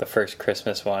 like the first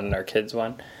Christmas one, our kids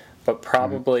one, but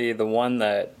probably the one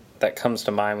that comes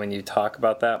to mind when you talk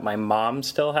about that, my mom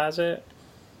still has it.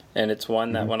 And it's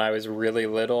one that when I was really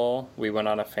little, we went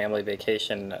on a family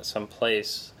vacation at some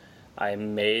place. I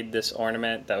made this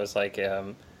ornament that was like,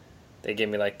 they gave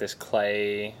me like this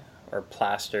clay or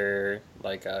plaster,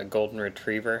 like a golden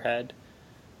retriever head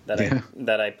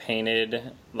that I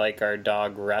painted like our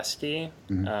dog Rusty,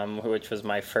 which was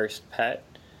my first pet.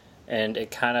 And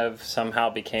it kind of somehow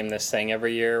became this thing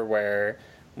every year where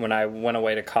when I went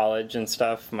away to college and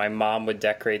stuff, my mom would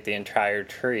decorate the entire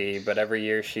tree, but every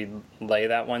year she'd lay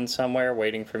that one somewhere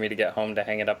waiting for me to get home to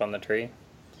hang it up on the tree.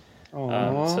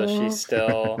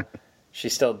 So she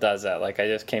still does that. Like I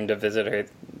just came to visit her,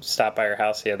 stopped by her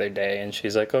house the other day, and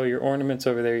she's like, "Oh, your ornament's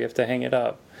over there. You have to hang it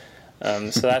up."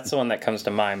 So that's the one that comes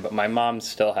to mind, but my mom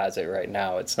still has it right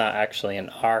now. It's not actually in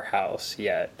our house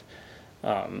yet.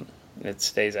 It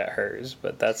stays at hers,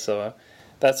 but that's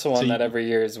That's the one that every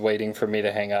year is waiting for me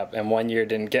to hang up. And one year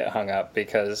didn't get hung up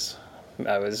because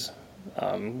I was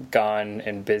gone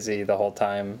and busy the whole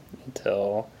time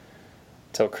until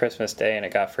Christmas Day, and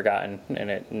it got forgotten, and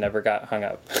it never got hung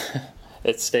up.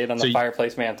 It stayed on the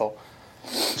fireplace mantle.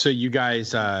 So you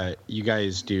guys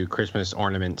do Christmas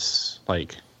ornaments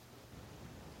like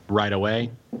right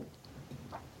away?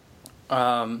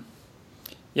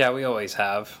 Yeah, we always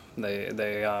have.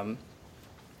 They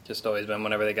just always been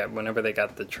whenever they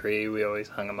got the tree, we always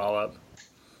hung them all up.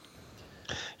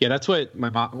 Yeah, that's what my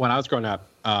mom, when I was growing up,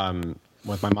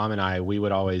 with my mom and I, we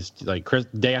would always like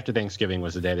day after Thanksgiving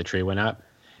was the day the tree went up,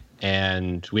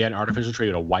 and we had an artificial tree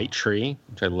with a white tree,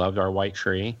 which I loved our white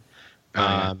tree.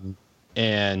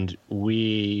 And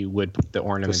we would put the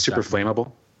ornaments. Super up.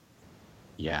 Flammable.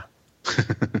 Yeah.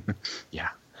 Yeah.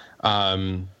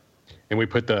 And we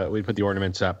put the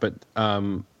ornaments up, but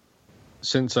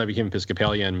since I became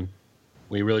Episcopalian,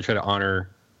 we really try to honor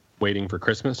waiting for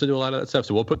Christmas to do a lot of that stuff.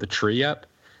 So we'll put the tree up,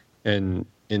 and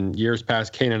in years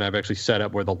past, Kane and I have actually set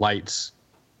up where the lights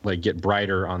like get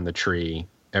brighter on the tree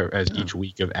as each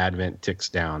week of Advent ticks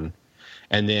down.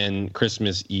 And then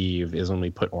Christmas Eve is when we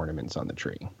put ornaments on the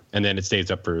tree. And then it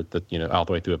stays up for all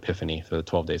the way through Epiphany for the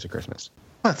 12 days of Christmas.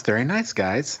 Well, that's very nice,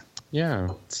 guys. Yeah.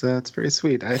 It's very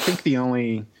sweet. I think the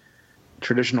only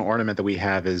traditional ornament that we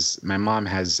have is my mom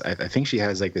has, I think she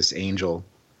has like this angel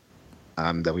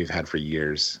that we've had for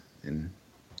years. And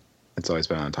it's always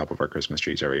been on top of our Christmas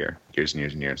trees every year, years and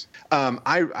years and years.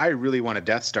 I really want a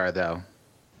Death Star, though.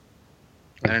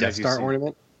 A Death Star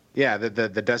ornament? Yeah, the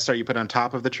Death Star you put on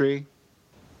top of the tree.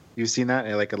 You've seen that?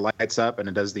 It lights up and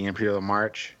it does the Imperial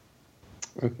March.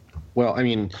 Well, I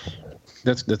mean,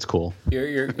 that's cool.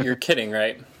 You're kidding,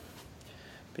 right?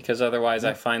 Because otherwise,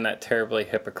 I find that terribly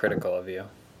hypocritical of you.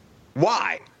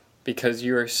 Why? Because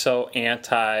you are so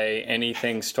anti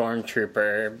anything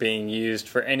Stormtrooper being used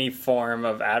for any form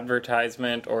of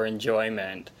advertisement or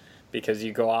enjoyment. Because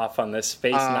you go off on this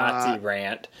space Nazi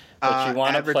rant, but you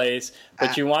want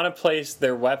to place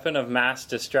their weapon of mass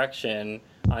destruction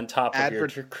on top of your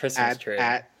Christmas tree.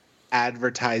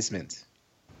 Advertisement.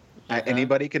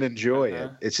 Anybody can enjoy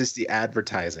it. It's just the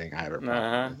advertising I have a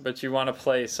problem with. But you want to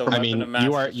place a weapon of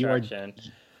mass destruction.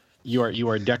 You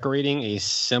are decorating a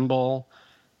symbol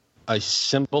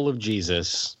of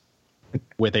Jesus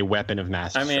with a weapon of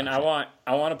mass destruction. I mean,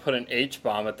 I want to put an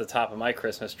H-bomb at the top of my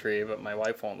Christmas tree, but my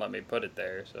wife won't let me put it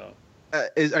there. So,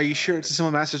 are you sure it's a symbol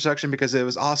of mass destruction? Because it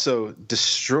was also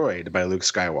destroyed by Luke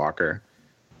Skywalker.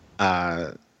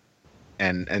 And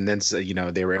then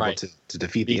they were able to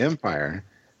defeat the Empire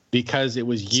because it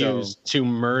was used to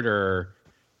murder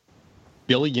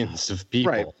billions of people.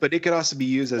 Right, but it could also be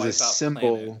used as a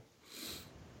symbol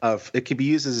of. It could be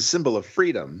used as a symbol of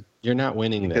freedom. You're not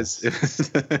winning this.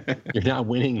 You're not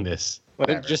winning this.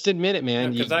 Whatever. Just admit it,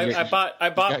 man. Because I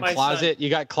bought my son. You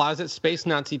got closet space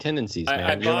Nazi tendencies,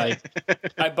 man.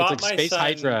 I bought my Space son,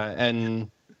 Hydra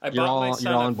and. You're all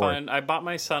on board. I bought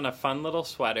my son a fun little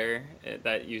sweater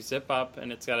that you zip up,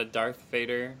 and it's got a Darth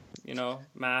Vader,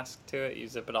 mask to it. You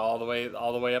zip it all the way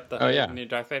up the hood, and you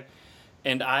Darth Vader.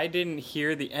 And I didn't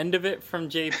hear the end of it from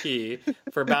JP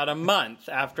for about a month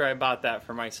after I bought that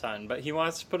for my son. But he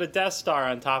wants to put a Death Star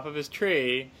on top of his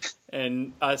tree,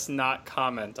 and us not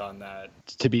comment on that.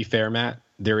 To be fair, Matt,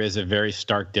 there is a very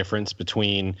stark difference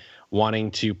between wanting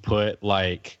to put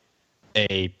like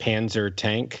a Panzer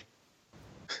tank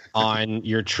on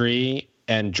your tree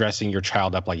and dressing your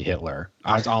child up like Hitler.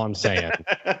 That's all I'm saying.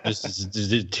 This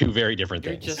is two very different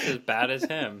things. You're just as bad as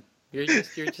him. You're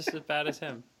just as bad as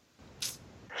him.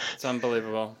 It's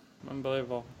unbelievable.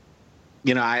 Unbelievable.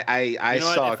 I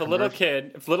saw if a little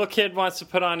kid wants to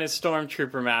put on his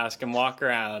Stormtrooper mask and walk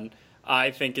around,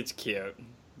 I think it's cute.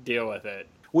 Deal with it.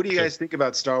 What do you guys think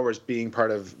about Star Wars being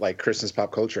part of like Christmas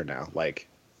pop culture now? Like,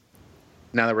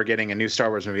 now that we're getting a new Star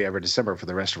Wars movie every December for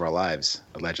the rest of our lives,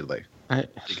 allegedly. You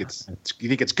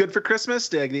think it's good for Christmas?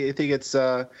 Do you think it's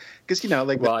because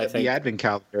the Advent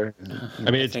calendar?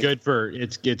 I mean, it's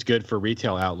good for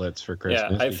retail outlets for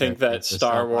Christmas. Yeah, I think that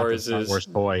Star Wars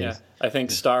toys. Yeah, I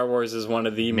think Star Wars is one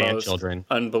of the most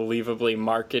unbelievably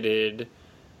marketed.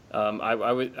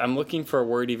 I'm looking for a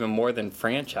word even more than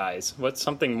franchise. What's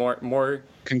something more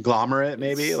conglomerate?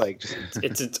 Maybe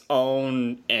it's its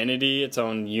own entity, its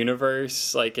own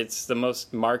universe. Like it's the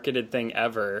most marketed thing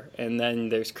ever. And then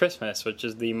there's Christmas, which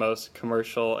is the most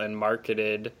commercial and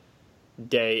marketed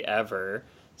day ever.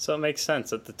 So it makes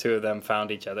sense that the two of them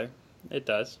found each other. It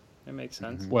does. It makes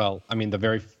sense. Well, I mean, the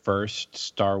very first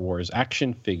Star Wars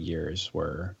action figures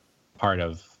were part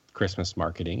of Christmas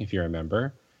marketing, if you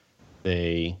remember.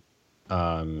 They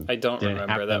I don't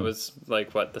remember. That was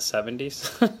like what, the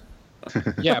 70s?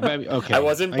 Yeah, but okay. I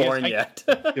wasn't born yet.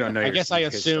 You don't know. I guess I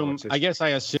assume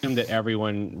that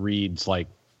everyone reads like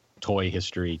toy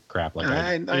history crap. Like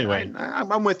anyway,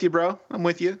 I'm with you, bro. I'm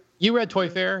with you. You read Toy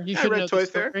Fair. You should read know Toy the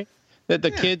story. Fair. That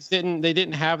the kids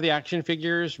didn't have the action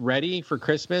figures ready for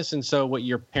Christmas, and so what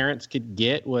your parents could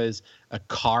get was a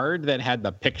card that had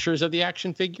the pictures of the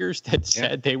action figures that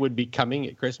said they would be coming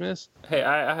at Christmas. Hey,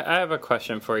 I have a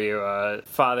question for you,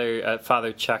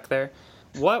 Father Chuck there.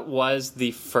 What was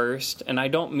the first, and I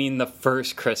don't mean the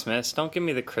first Christmas, don't give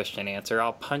me the Christian answer,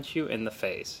 I'll punch you in the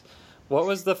face. What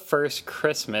was the first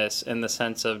Christmas in the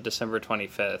sense of December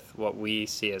 25th, what we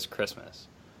see as Christmas?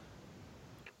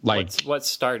 Like what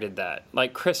started that?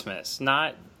 Like Christmas,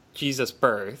 not Jesus'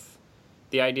 birth,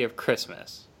 the idea of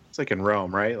Christmas. It's like in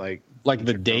Rome, right? Like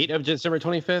the date of December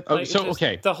 25th? Oh, like so,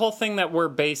 okay. The whole thing that we're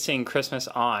basing Christmas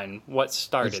on, what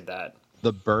started that?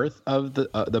 The birth of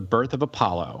the birth of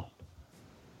Apollo.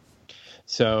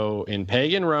 So in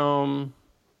pagan Rome,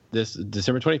 this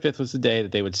December 25th was the day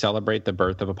that they would celebrate the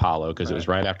birth of Apollo because it was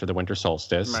right after the winter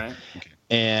solstice. Right. Okay.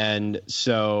 And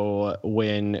so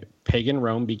when pagan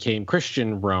Rome became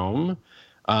Christian Rome,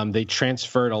 they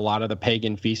transferred a lot of the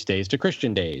pagan feast days to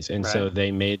Christian days. And so they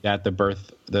made that the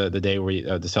birth, the day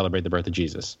where to celebrate the birth of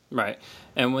Jesus. Right.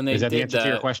 And when they Is that did the answer to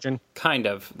your question? Kind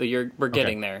of. We're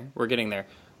getting there. We're getting there.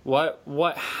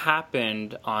 What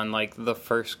happened on like the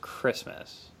first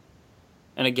Christmas?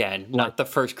 And again, not the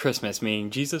first Christmas meaning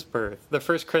Jesus' birth. The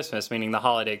first Christmas meaning the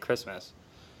holiday Christmas.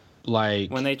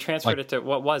 Like when they transferred it to,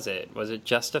 what was it? Was it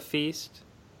just a feast?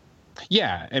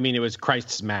 Yeah, I mean it was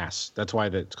Christ's Mass. That's why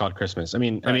it's called Christmas. I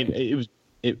mean it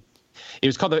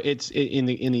was called in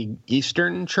the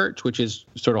Eastern Church, which is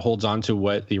sort of holds on to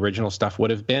what the original stuff would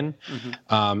have been.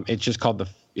 Mm-hmm. It's just called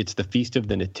it's the Feast of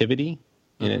the Nativity,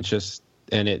 and it's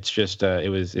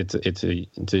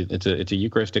a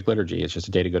Eucharistic liturgy. It's just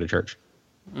a day to go to church.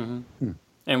 Mm-hmm.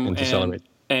 And to celebrate.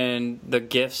 And the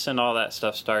gifts and all that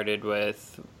stuff started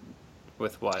with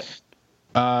what?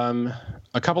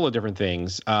 A couple of different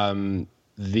things. Because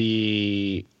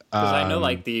I know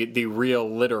like the real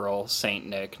literal Saint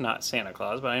Nick, not Santa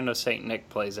Claus, but I know Saint Nick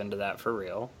plays into that for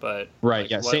real. But right,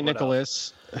 like, yeah, Saint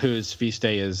Nicholas, whose feast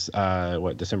day is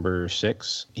December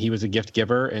 6th. He was a gift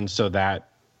giver, and so that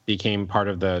became part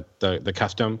of the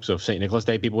custom. So Saint Nicholas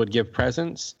Day, people would give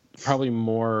presents. Probably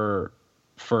more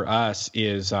for us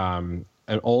is an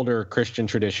older Christian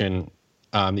tradition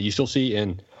that you still see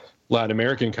in Latin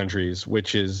American countries,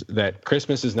 which is that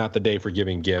Christmas is not the day for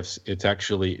giving gifts. It's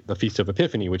actually the Feast of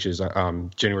Epiphany, which is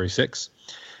January 6th,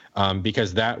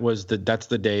 because that's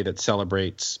the day that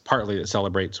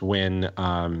celebrates when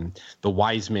the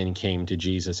wise men came to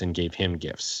Jesus and gave him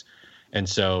gifts. And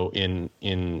so in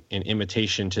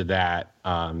imitation to that,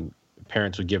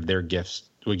 parents would give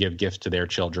gifts to their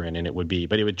children, and it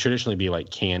would traditionally be like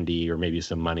candy or maybe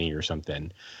some money or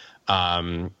something.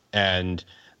 And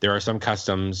there are some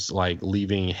customs like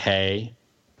leaving hay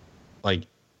like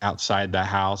outside the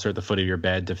house or at the foot of your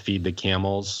bed to feed the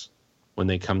camels when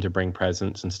they come to bring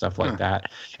presents and stuff like that.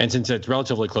 And since it's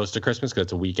relatively close to Christmas, because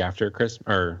it's a week after Christmas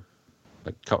or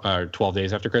like 12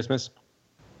 days after Christmas,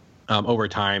 over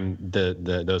time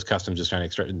those customs just kind of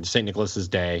extra. St. Nicholas's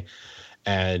Day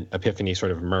and Epiphany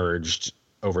sort of merged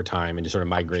over time and just sort of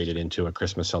migrated into a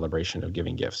Christmas celebration of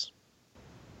giving gifts.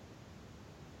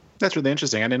 That's really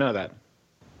interesting. I didn't know that.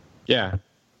 Yeah.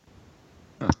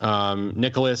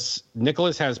 Nicholas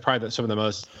has probably some of the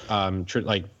most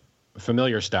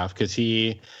familiar stuff because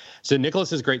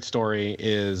Nicholas's great story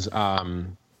is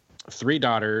 3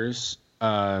 daughters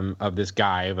of this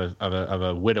guy of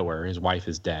a widower. His wife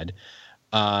is dead.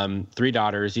 3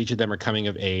 daughters. Each of them are coming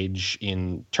of age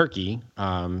in Turkey.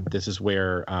 This is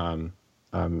where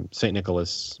Saint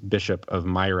Nicholas, Bishop of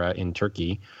Myra in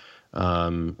Turkey,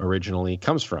 originally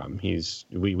comes from.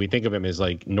 We think of him as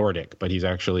like Nordic, but he's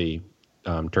actually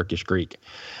Turkish Greek,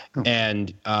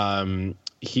 and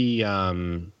he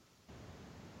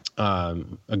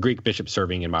a Greek bishop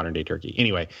serving in modern day Turkey.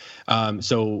 Anyway, in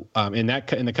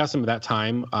the custom of that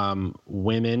time,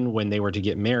 women, when they were to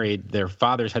get married, their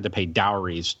fathers had to pay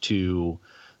dowries to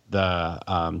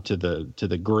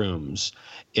the grooms.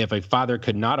 If a father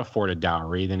could not afford a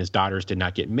dowry, then his daughters did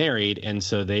not get married, and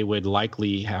so they would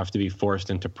likely have to be forced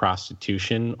into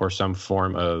prostitution or some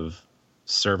form of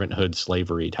servanthood,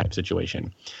 slavery type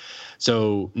situation.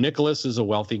 So Nicholas is a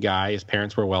wealthy guy. His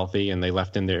parents were wealthy, and they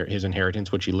left him his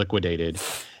inheritance, which he liquidated.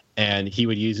 And he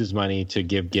would use his money to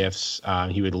give gifts.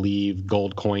 He would leave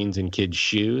gold coins in kids'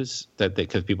 shoes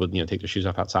because people take their shoes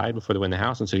off outside before they went in the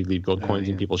house, and so he'd leave gold coins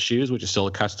in people's shoes, which is still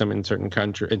a custom in certain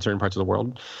parts of the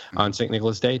world on St.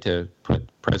 Nicholas Day to put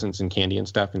presents and candy and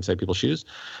stuff inside people's shoes.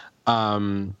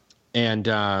 And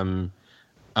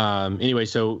anyway,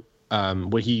 so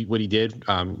what he did,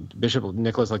 Bishop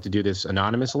Nicholas liked to do this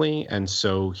anonymously, and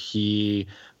so he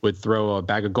would throw a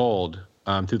bag of gold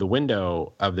through the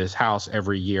window of this house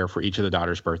every year for each of the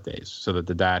daughters' birthdays, so that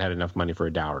the dad had enough money for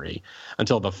a dowry.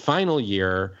 Until the final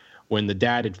year, when the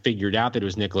dad had figured out that it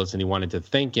was Nicholas and he wanted to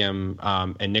thank him,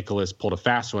 and Nicholas pulled a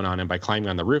fast one on him by climbing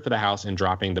on the roof of the house and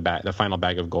dropping the final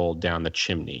bag of gold down the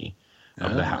chimney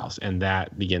of the house. And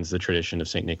that begins the tradition of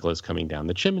St. Nicholas coming down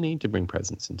the chimney to bring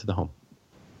presents into the home.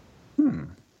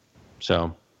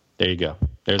 So there you go.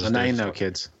 There's now you know,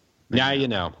 kids. Now you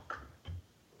know.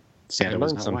 Santa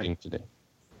was not something white today.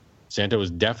 Santa was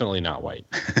definitely not white.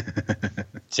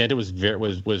 Santa was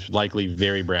likely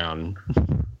very brown.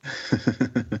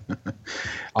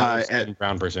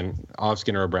 Brown person, olive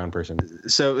skin or a brown person.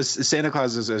 So Santa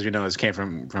Claus, as you know, came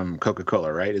from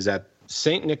Coca-Cola, right? Is that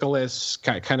Saint Nicholas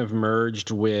kind of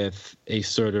merged with a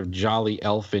sort of jolly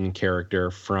elfin character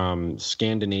from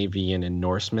Scandinavian and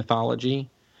Norse mythology,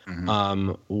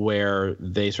 where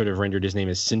they sort of rendered his name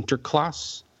as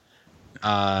Sinterklaas,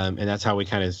 and that's how we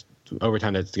kind of over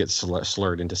time that gets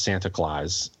slurred into Santa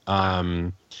Claus.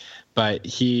 But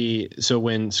so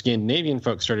when Scandinavian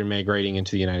folks started migrating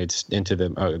into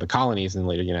the colonies in the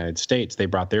later United States, they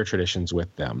brought their traditions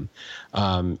with them.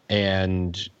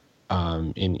 In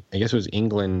I guess it was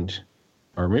England,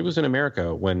 or maybe it was in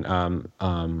America, when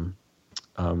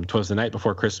 "'Twas the Night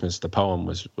Before Christmas," the poem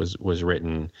was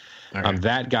written. Okay.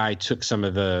 That guy took some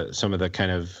of the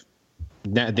kind of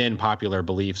then popular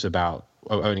beliefs about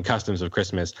customs of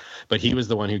Christmas, but he was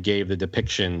the one who gave the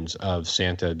depictions of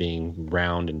Santa being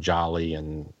round and jolly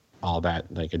and all that,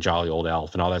 like a jolly old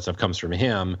elf, and all that stuff comes from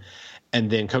him. And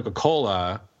then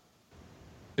Coca-Cola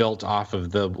built off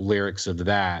of the lyrics of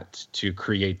that to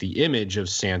create the image of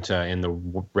Santa in the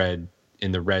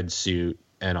red suit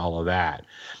and all of that.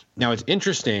 Now it's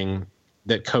interesting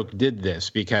that Coke did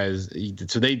this because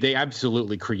they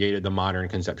absolutely created the modern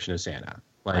conception of Santa.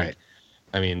 Right.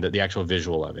 I mean, the actual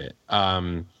visual of it.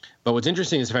 But what's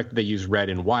interesting is the fact that they use red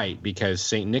and white, because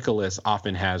St. Nicholas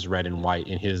often has red and white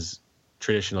in his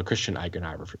traditional Christian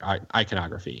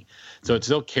iconography. So it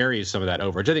still carries some of that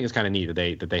over, which I think is kind of neat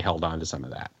that they held on to some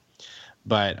of that.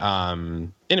 But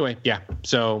anyway, yeah.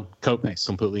 So Coke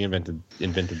completely invented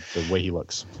the way he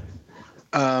looks.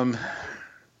 I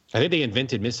think they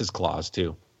invented Mrs. Claus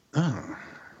too. Oh.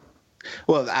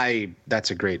 Well, that's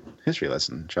a great history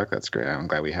lesson, Chuck. That's great. I'm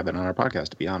glad we have it on our podcast,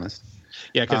 to be honest.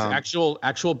 Yeah, because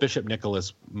actual Bishop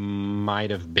Nicholas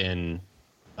might have been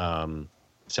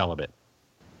celibate.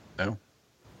 Oh.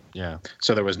 Yeah.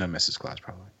 So there was no Mrs. Claus,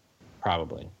 probably.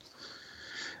 Probably.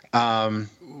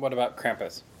 What about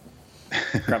Krampus?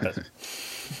 Krampus.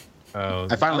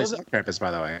 I finally saw Krampus,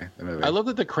 by the way. I love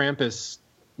that the Krampus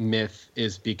myth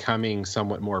is becoming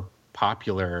somewhat more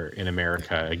popular in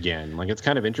America again. Like, it's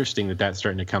kind of interesting that that's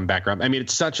starting to come back around. I mean,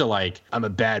 it's such a I'm a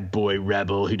bad boy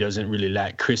rebel who doesn't really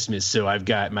like Christmas, so I've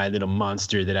got my little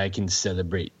monster that I can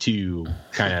celebrate too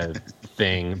kind of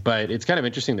thing. But it's kind of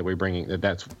interesting that we're bringing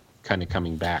that's kind of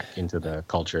coming back into the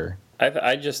culture.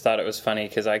 I just thought it was funny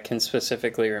because I can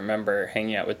specifically remember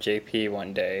hanging out with JP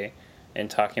one day and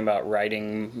talking about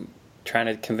trying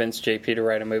to convince JP to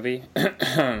write a movie.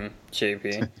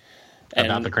 JP.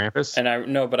 About the Krampus? And I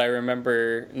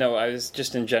was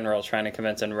just in general trying to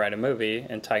convince him to write a movie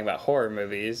and talking about horror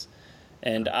movies.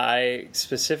 And I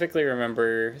specifically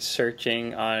remember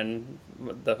searching on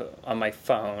my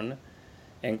phone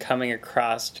and coming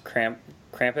across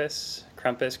Krampus,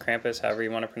 however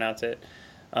you want to pronounce it,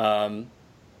 and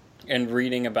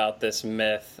reading about this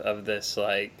myth of this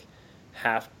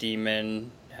half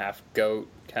demon, half goat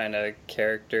kind of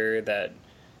character that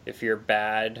if you're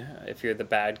the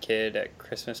bad kid at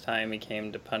Christmas time, he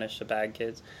came to punish the bad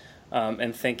kids,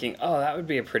 and thinking, oh, that would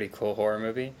be a pretty cool horror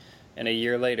movie. And a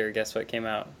year later, guess what came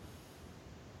out?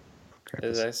 Krampus. It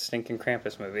was a stinking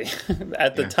Krampus movie.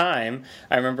 At the time,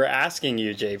 I remember asking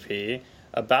you, JP,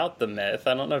 about the myth.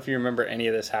 I don't know if you remember any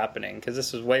of this happening, because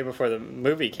this was way before the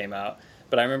movie came out.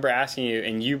 But I remember asking you,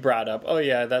 and you brought up, oh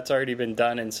yeah, that's already been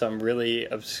done in some really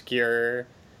obscure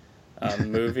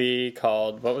movie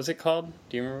called, what was it called?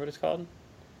 Do you remember what it's called?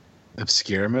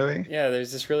 Obscure movie? Yeah,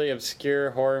 there's this really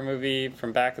obscure horror movie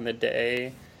from back in the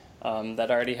day that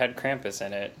already had Krampus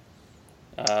in it.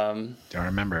 Don't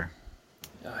remember.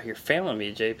 Oh, you're failing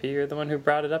me, JP. You're the one who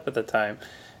brought it up at the time.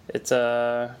 It's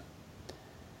I'm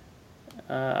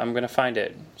gonna find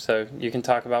it, so you can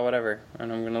talk about whatever,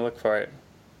 and I'm gonna look for it.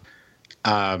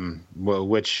 Well,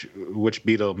 which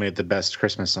Beatle made the best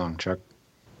Christmas song, Chuck?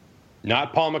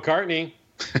 Not Paul McCartney.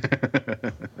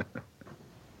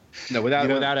 No, without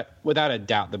a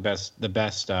doubt, the best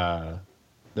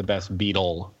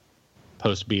Beatle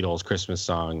post Beatles Christmas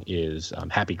song is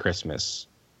 "Happy Christmas"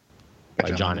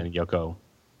 by John and Yoko.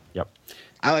 Yep.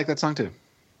 I like that song too.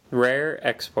 Rare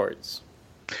Exports.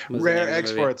 Rare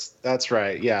Exports. That's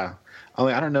right. Yeah.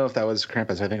 Only I don't know if that was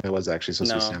Krampus. I think it was actually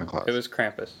supposed to be Santa Claus. It was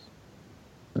Krampus.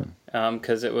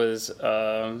 Because it was, it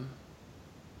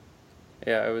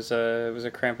was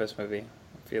a Krampus movie.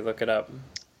 If you look it up.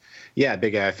 Yeah,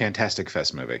 big Fantastic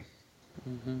Fest movie.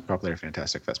 Popular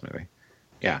Fantastic Fest movie.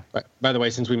 Yeah. By the way,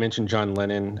 since we mentioned John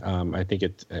Lennon, I think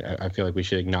I feel like we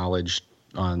should acknowledge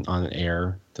on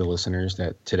air to listeners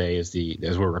that today is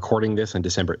as we're recording this on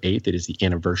December 8th, it is the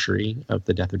anniversary of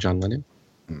the death of John Lennon.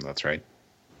 That's right.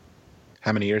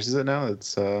 How many years is it now?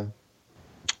 It's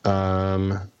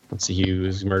let's see, he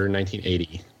was murdered in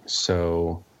 1980.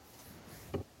 So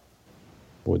what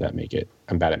would that make it?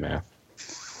 I'm bad at math.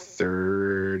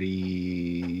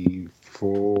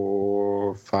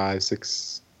 34, 5,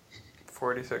 6.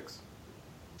 46.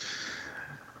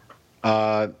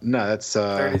 No, that's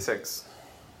 36.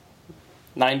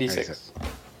 96. 36.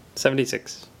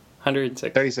 76.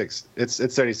 106. 36. It's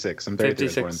 36. I'm 33.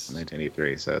 56. Born in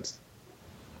 1983, so it's.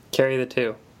 Carry the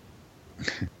 2.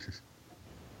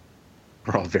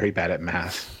 We're all very bad at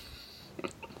math.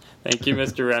 Thank you,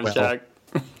 Mr. Remchak.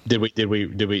 Did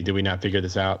we not figure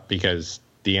this out? Because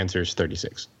the answer is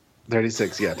 36.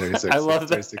 36, yeah, 36. I love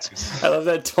that. 36. I love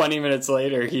that 20 minutes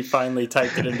later, he finally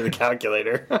typed it into the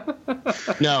calculator.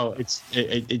 No,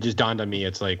 it just dawned on me.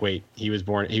 It's like, wait, he was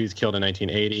killed in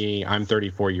 1980. I'm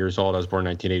 34 years old. I was born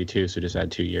in 1982, so just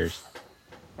add 2 years.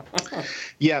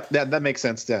 Yeah, that makes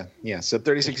sense. Yeah. So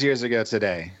 36 years ago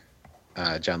today,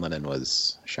 John Lennon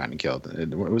was shot and killed.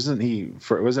 Wasn't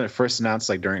it first announced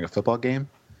like during a football game?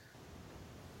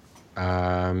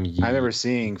 I remember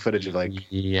seeing footage of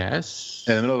yes,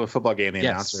 in the middle of a football game. The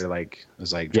announcer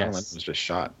was like John Lennon was just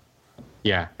shot.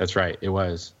 Yeah, that's right. It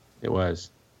was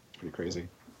pretty crazy.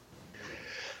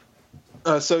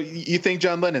 So you think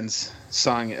John Lennon's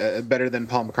song better than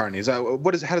Paul McCartney's?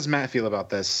 How does Matt feel about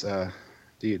this?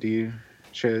 Do you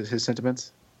share his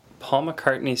sentiments? Paul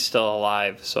McCartney's still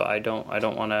alive, so I don't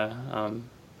want to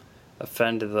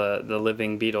offend the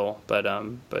living Beatle, but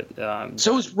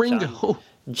so is Ringo.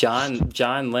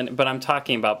 John Lennon, but I'm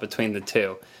talking about between the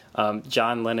two.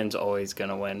 John Lennon's always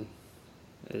gonna win.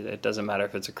 It doesn't matter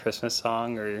if it's a Christmas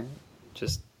song or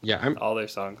just all their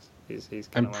songs. He's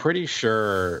gonna win. Pretty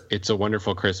sure "It's a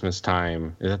Wonderful Christmas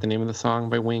Time." Is that the name of the song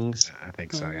by Wings? I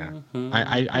think so. Yeah.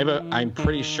 I'm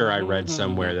pretty sure I read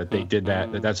somewhere that they did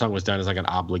that song was done as like an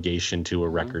obligation to a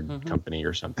record company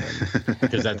or something.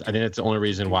 Because I think that's the only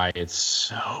reason why it's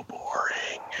so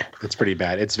boring. It's pretty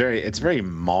bad. It's very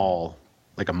mall,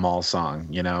 like a mall song.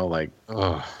 You know, like.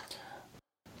 Ugh.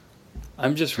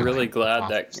 I'm just really glad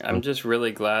that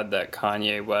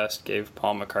Kanye West gave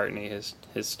Paul McCartney his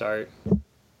start.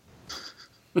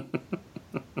 It's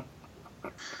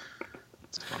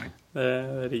funny.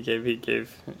 That he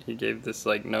gave this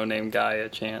like no name guy a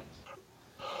chance.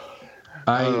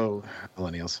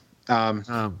 Millennials.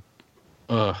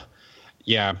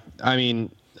 Yeah. I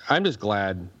mean, I'm just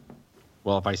glad.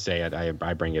 Well, if I say it, I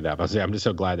bring it up. I'm just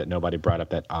so glad that nobody brought up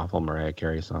that awful Mariah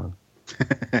Carey song. We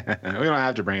don't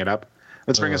have to bring it up.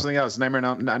 Let's bring up something else. Nightmare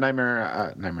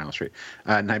on Elm Street.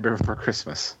 Nightmare Before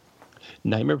Christmas.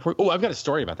 Nightmare Before. Oh, I've got a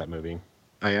story about that movie.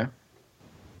 Oh yeah.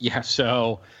 Yeah.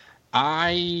 So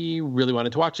I really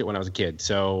wanted to watch it when I was a kid.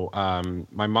 So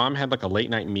my mom had like a late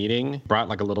night meeting, brought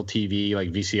like a little TV, like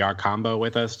VCR combo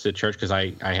with us to church because I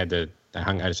decided to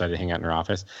hang out in her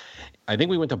office. I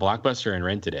think we went to Blockbuster and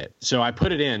rented it. So I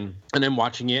put it in and I'm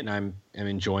watching it and I'm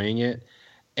enjoying it.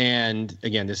 And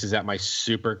again, this is at my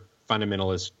super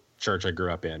fundamentalist church I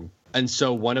grew up in. And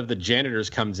so one of the janitors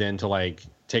comes in to like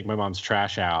take my mom's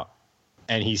trash out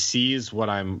and he sees that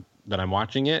I'm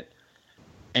watching it.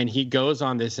 And he goes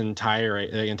on this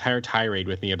entire tirade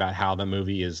with me about how the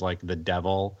movie is like the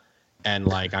devil and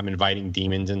like I'm inviting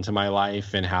demons into my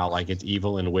life and how like it's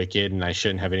evil and wicked and I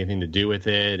shouldn't have anything to do with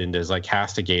it and has like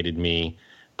castigated me.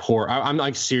 I'm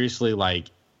like seriously like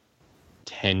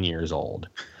 10 years old.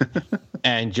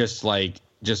 And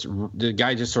the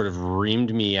guy just sort of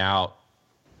reamed me out,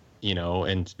 you know,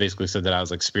 and basically said that I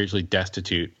was like spiritually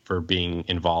destitute for being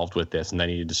involved with this and I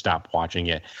needed to stop watching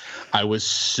it. I was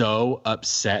so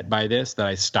upset by this that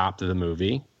I stopped the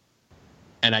movie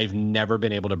and I've never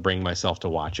been able to bring myself to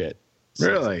watch it.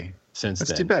 Really? Since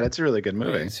That's then. too bad. It's a really good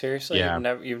movie. Wait, seriously? Yeah.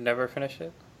 You've never finished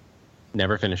it?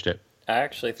 Never finished it. I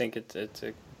actually think it's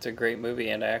a great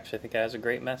movie, and I actually think it has a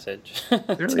great message.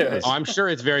 Really to it. Oh, I'm sure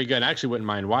it's very good. I actually wouldn't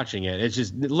mind watching it. It's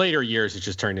just later years, it's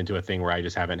just turned into a thing where I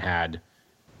just haven't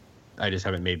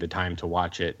made the time to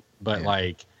watch it. But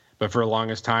But for the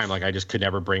longest time, like I just could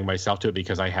never bring myself to it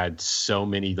because I had so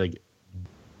many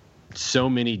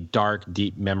dark,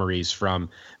 deep memories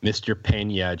from Mr.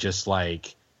 Pena just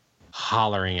like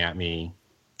hollering at me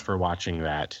for watching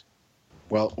that.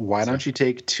 Well, why don't you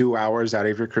take 2 hours out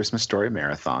of your Christmas Story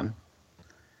marathon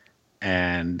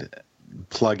and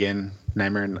plug in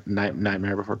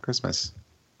Nightmare Before Christmas?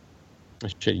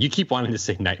 Shit, you keep wanting to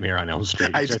say Nightmare on Elm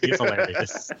Street, which I think is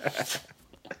hilarious.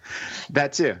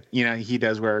 That too. You know, he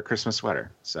does wear a Christmas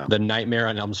sweater. So The Nightmare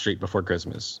on Elm Street Before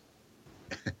Christmas.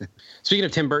 Speaking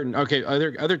of Tim Burton, okay,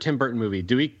 other Tim Burton movie.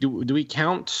 Do we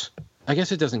count? I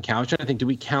guess it doesn't count. I think, do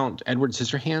we count Edward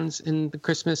Scissorhands in the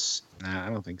Christmas? Nah, I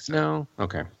don't think so. No.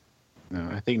 Okay. No,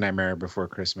 I think Nightmare Before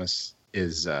Christmas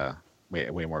is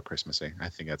way more Christmassy. I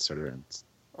think that's sort of.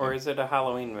 Or is it a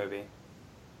Halloween movie?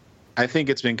 I think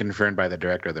it's been confirmed by the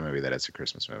director of the movie that it's a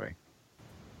Christmas movie.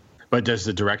 But does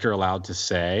the director allowed to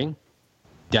say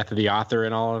death of the author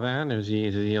and all of that? Is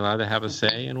he allowed to have a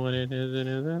say in what it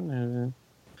is?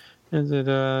 Is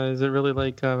it really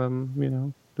like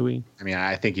do we? I mean,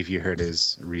 I think if you heard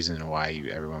his reason why,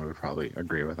 everyone would probably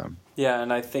agree with him. Yeah,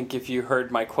 and I think if you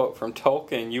heard my quote from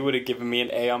Tolkien, you would have given me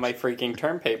an A on my freaking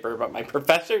term paper, but my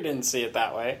professor didn't see it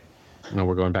that way. No,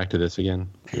 we're going back to this again.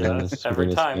 Yes,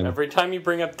 every time you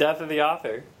bring up death of the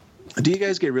author. Do you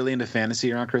guys get really into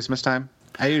fantasy around Christmas time?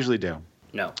 I usually do.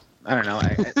 No. I don't know.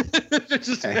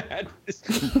 Just mad.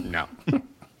 No.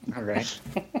 All right.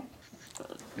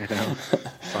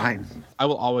 Fine. I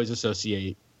will always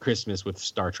associate Christmas with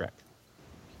Star Trek.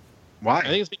 Why? I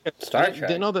think it's because Star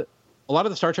Trek. I know that a lot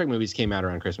of the Star Trek movies came out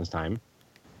around Christmas time.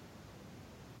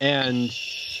 And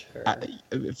Sure.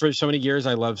 for so many years,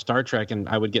 I loved Star Trek, and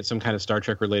I would get some kind of Star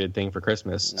Trek related thing for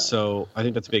Christmas. No. So I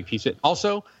think that's a big piece of it.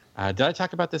 Also, did I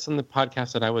talk about this on the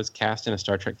podcast that I was cast in a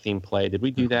Star Trek themed play? Did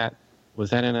we do that?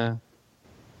 Was that in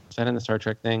the Star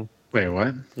Trek thing? Wait,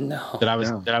 what? No. That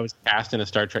I was cast in a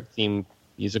Star Trek themed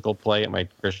musical play at my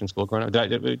Christian school growing up.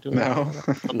 Did we do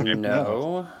that? No.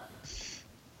 No.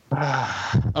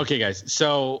 Okay, guys.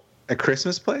 So A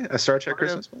Christmas play? A Star Trek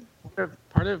Christmas play?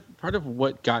 part of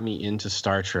what got me into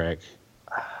Star Trek.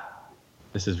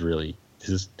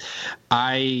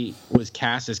 I was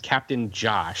cast as Captain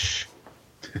Josh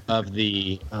of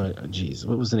the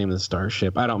what was the name of the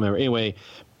starship? I don't remember. Anyway,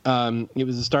 it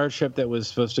was a starship that was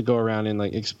supposed to go around and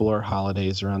like explore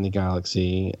holidays around the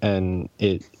galaxy, and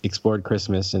it explored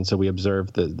Christmas, and so we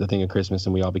observed the thing of Christmas,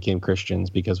 and we all became Christians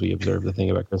because we observed the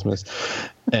thing about Christmas.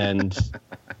 And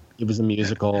it was a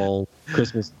musical,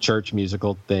 Christmas church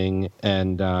musical thing.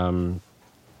 And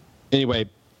anyway,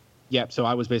 so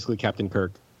I was basically Captain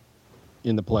Kirk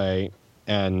in the play,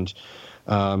 and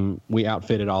we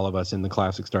outfitted all of us in the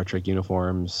classic Star Trek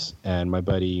uniforms, and my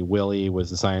buddy Willie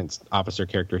was the science officer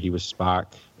character. He was Spock,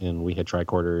 and we had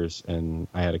tricorders, and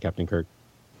I had a Captain Kirk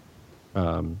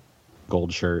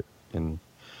gold shirt. And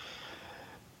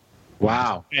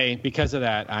wow. Hey, because of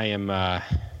that,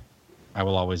 I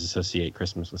will always associate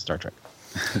Christmas with Star Trek.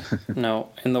 No.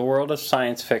 In the world of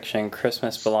science fiction,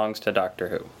 Christmas belongs to Doctor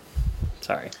Who.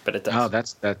 Sorry, but it does. Oh,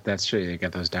 that's true. You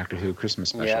got those Doctor Who Christmas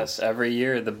specials. Yes, every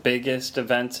year the biggest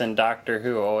events in Doctor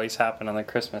Who always happen on the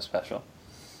Christmas special.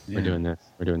 Yeah.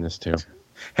 We're doing this too.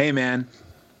 Hey, man.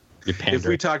 If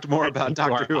we talked more about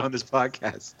Doctor Who on this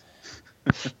podcast.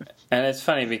 And it's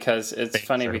funny because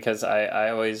I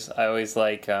always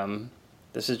like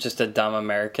this is just a dumb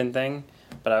American thing,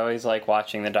 but I always like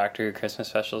watching the Doctor Who Christmas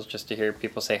specials just to hear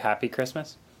people say Happy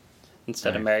Christmas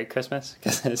instead of Merry Christmas,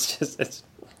 because it's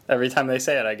every time they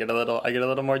say it, I get a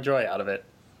little more joy out of it.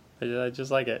 I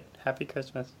just like it. Happy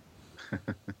Christmas.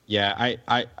 Yeah,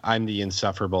 I'm the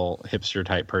insufferable hipster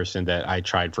type person that I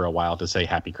tried for a while to say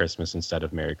Happy Christmas instead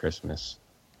of Merry Christmas.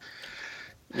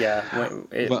 Yeah,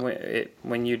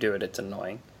 when you do it, it's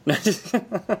annoying. No,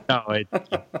 it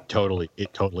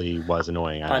totally was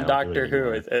annoying. On Doctor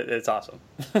Who, it's awesome.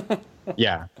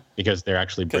 Yeah, because they're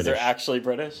actually British. Because they're actually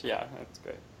British? Yeah, that's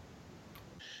great.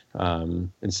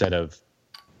 Instead of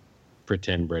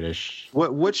pretend British.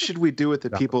 What should we do with the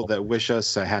people that wish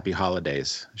us happy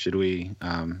holidays? Should we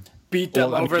beat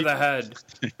them over the head?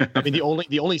 I mean,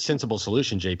 the only sensible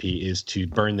solution, JP, is to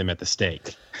burn them at the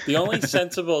stake. The only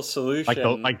sensible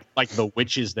solution, like the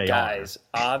witches they guys,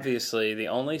 obviously, the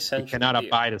only sensible. You cannot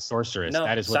abide a sorceress. No,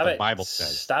 that is what the Bible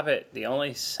says. Stop it. The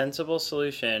only sensible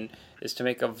solution is to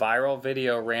make a viral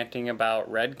video ranting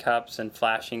about red cups and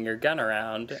flashing your gun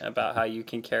around about how you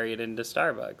can carry it into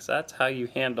Starbucks. That's how you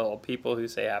handle people who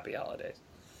say Happy Holidays.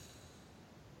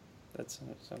 That's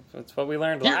what we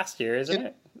learned last year, isn't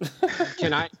it?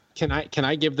 Can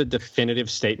I give the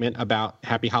definitive statement about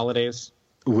Happy Holidays?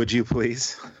 Would you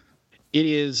please? It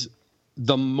is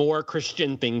the more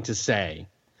Christian thing to say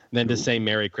than to say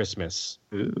Merry Christmas.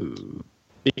 Ooh.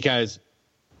 Because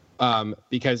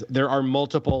there are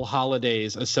multiple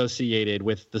holidays associated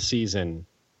with the season.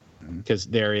 Because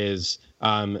there is,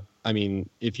 I mean,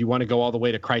 if you want to go all the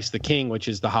way to Christ the King, which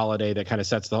is the holiday that kind of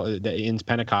sets that ends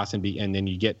Pentecost, and then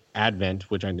you get Advent,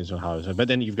 which I don't know how it is, but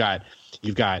then you've got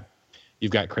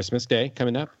Christmas Day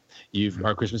coming up,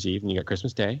 or Christmas Eve, and you got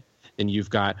Christmas Day. Then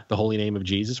you've got the Holy Name of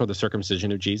Jesus, or the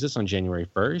Circumcision of Jesus, on January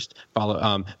 1st.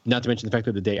 Not to mention the fact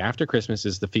that the day after Christmas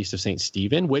is the Feast of St.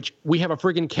 Stephen, which we have a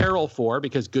friggin' carol for,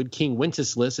 because Good King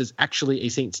Wenceslas is actually a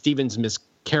St. Stephen's Miss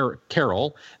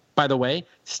carol. By the way,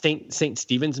 St.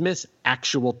 Stephen's Miss,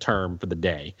 actual term for the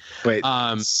day. Wait,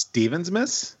 Stephen's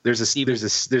Miss? There's a Stephen's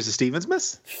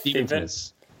Miss? Stephen's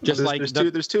Miss.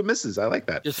 There's two misses. I like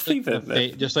that. Just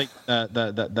like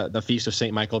the Feast of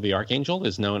St. Michael the Archangel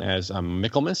is known as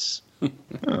Michaelmas.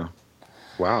 Oh.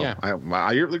 Wow.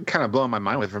 Yeah. You're kind of blowing my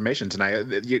mind with information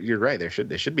tonight. You're right. There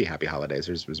should be happy holidays.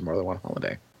 There's more than one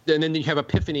holiday. And then you have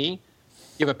Epiphany.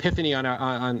 You have Epiphany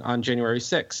on January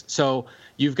 6th. So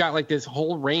you've got like this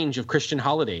whole range of Christian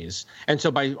holidays. And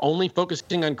so by only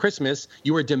focusing on Christmas,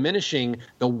 you are diminishing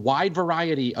the wide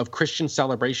variety of Christian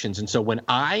celebrations. And so when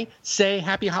I say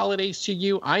happy holidays to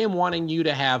you, I am wanting you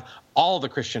to have all the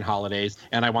Christian holidays,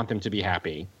 and I want them to be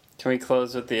happy. Can we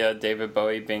close with the David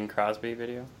Bowie Bing Crosby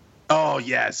video? Oh,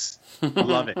 yes.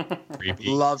 Love it.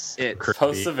 Love it.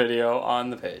 Post the video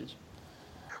on the page.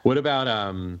 What about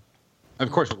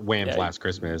of course, Wham's Last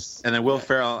Christmas. And then Will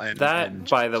Ferrell and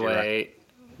by the way,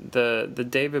 the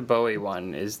David Bowie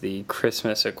one is the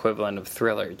Christmas equivalent of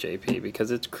Thriller, JP,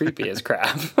 because it's creepy as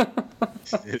crap.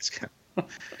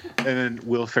 And then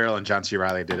Will Ferrell and John C.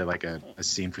 Reilly did a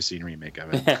scene-for-scene remake of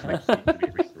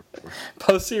it.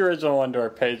 Post the original one to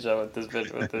our page, though,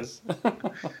 with this.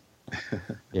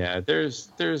 Yeah,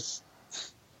 there's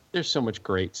so much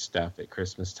great stuff at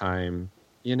Christmas time.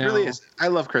 You know, it really is. I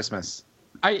love Christmas.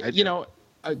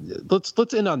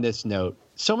 Let's end on this note.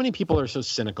 So many people are so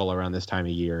cynical around this time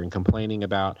of year and complaining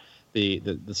about the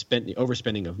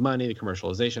overspending of money, the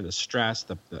commercialization, the stress,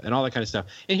 and all that kind of stuff.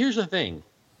 And here's the thing.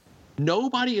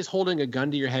 Nobody is holding a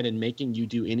gun to your head and making you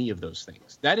do any of those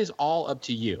things. That is all up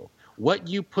to you. What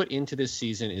you put into this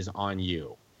season is on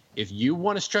you. If you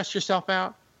want to stress yourself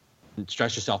out,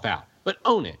 stress yourself out. But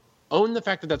own it. Own the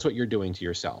fact that that's what you're doing to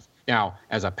yourself. Now,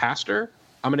 as a pastor,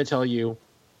 I'm going to tell you,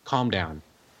 calm down.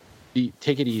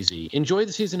 Take it easy. Enjoy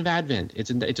the season of Advent. It's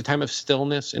a time of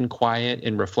stillness and quiet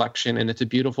and reflection, and it's a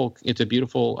beautiful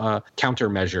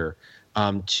countermeasure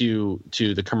to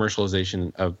the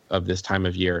commercialization of this time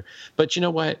of year. But you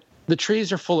know what? The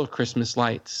trees are full of Christmas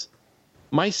lights.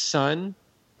 My son,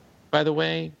 by the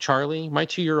way, Charlie, my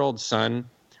 2-year-old son,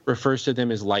 refers to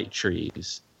them as light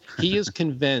trees. He is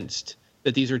convinced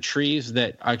that these are trees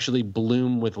that actually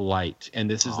bloom with light, and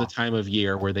this is the time of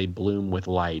year where they bloom with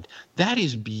light. That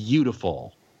is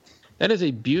beautiful. That is a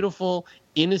beautiful,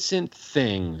 innocent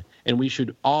thing, and we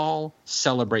should all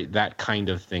celebrate that kind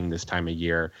of thing this time of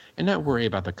year and not worry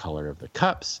about the color of the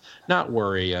cups, not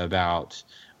worry about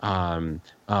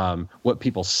what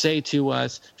people say to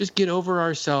us. Just get over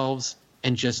ourselves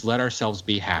and just let ourselves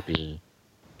be happy.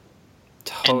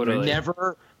 Totally. And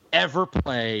never ever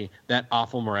play that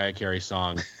awful Mariah Carey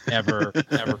song ever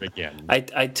again.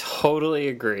 I totally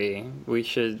agree. We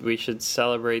should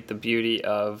celebrate the beauty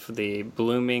of the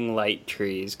blooming light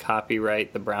trees.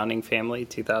 Copyright the Browning Family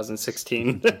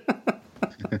 2016.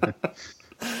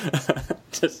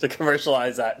 Just to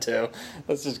commercialize that too.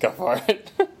 Let's just go for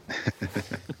it.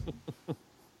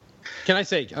 Can I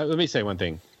say? Let me say one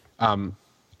thing.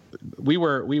 We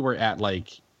were at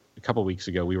like a couple weeks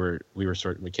ago. We were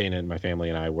McKenna and my family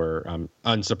and I were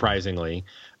unsurprisingly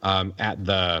at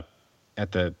the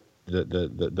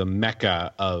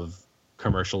mecca of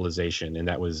commercialization, and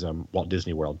that was Walt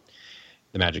Disney World,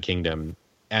 the Magic Kingdom,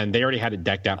 and they already had it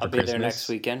decked out for Christmas. I'll be there next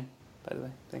weekend, by the way.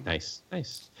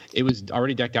 Nice. It was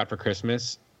already decked out for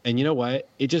Christmas, and you know what?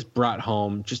 It just brought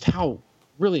home just how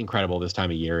really incredible this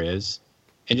time of year is,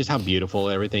 and just how beautiful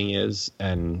everything is,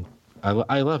 and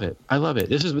I love it. I love it.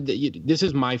 This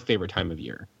is my favorite time of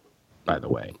year, by the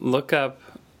way. Look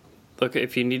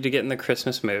if you need to get in the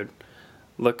Christmas mood.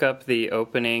 Look up the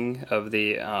opening of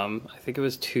the I think it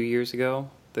was 2 years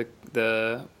ago,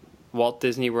 the Walt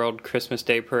Disney World Christmas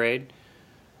Day Parade,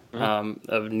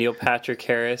 of Neil Patrick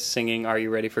Harris singing "Are You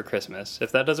Ready for Christmas?"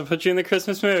 If that doesn't put you in the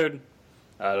Christmas mood,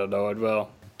 I don't know what will.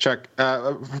 Chuck,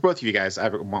 for both of you guys, I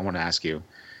want to ask you: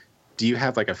 do you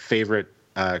have like a favorite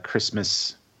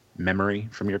Christmas memory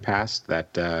from your past that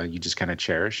you just kind of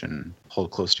cherish and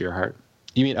hold close to your heart?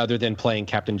 You mean other than playing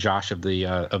Captain Josh of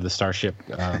the Starship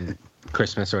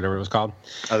Christmas or whatever it was called?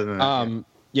 Other than that,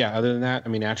 Yeah, other than that, I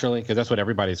mean, naturally, because that's what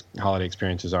everybody's holiday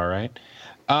experiences are, right?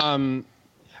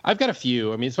 I've got a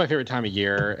few. I mean, it's my favorite time of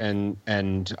year, and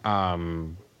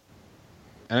I've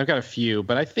got a few,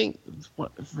 but I think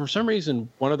for some reason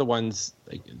one of the ones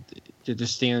like, that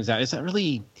just stands out. It's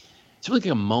really like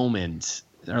a moment,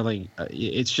 or like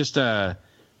it's just a.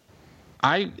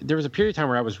 There was a period of time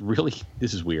where I was really,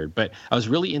 this is weird, but I was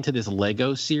really into this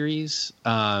Lego series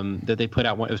that they put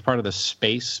out. It was part of the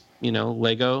space,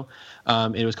 Lego.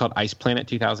 It was called Ice Planet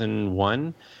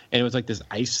 2001, and it was like this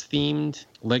ice themed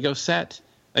Lego set,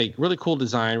 like really cool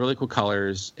design, really cool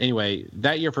colors. Anyway,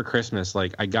 that year for Christmas,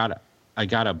 like I got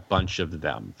a bunch of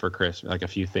them for Christmas, like a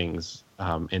few things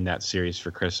in that series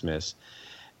for Christmas,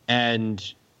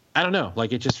 and I don't know,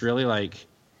 like it just really like.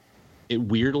 It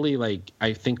weirdly, like,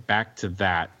 I think back to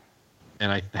that,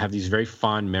 and I have these very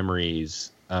fond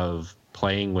memories of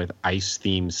playing with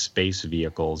ice-themed space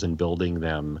vehicles and building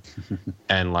them,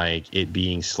 and like it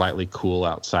being slightly cool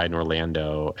outside in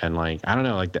Orlando, and like I don't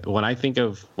know, like when I think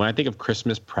of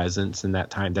Christmas presents in that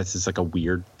time, that's just like a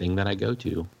weird thing that I go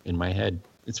to in my head.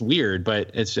 It's weird,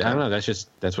 but it's I don't know.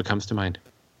 That's what comes to mind.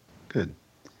 Good,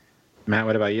 Matt.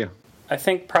 What about you? I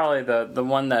think probably the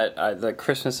one that the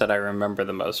Christmas that I remember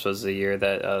the most was the year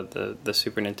that the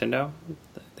Super Nintendo,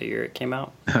 the year it came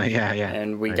out. Oh yeah.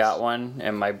 And we got one,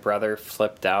 and my brother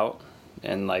flipped out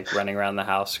and like running around the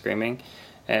house screaming,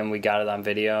 and we got it on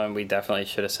video, and we definitely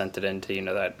should have sent it into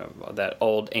that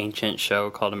old ancient show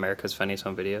called America's Funniest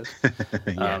Home Videos.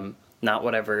 Yeah. Not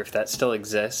whatever if that still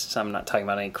exists. I'm not talking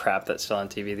about any crap that's still on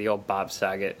TV. The old Bob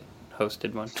Saget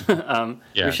hosted one.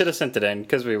 Yeah. We should have sent it in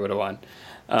because we would have won.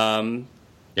 Not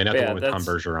the one with Tom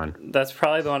Bergeron. That's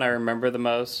probably the one I remember the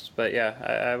most. But yeah,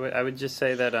 I would just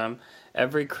say that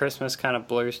every Christmas kind of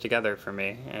blurs together for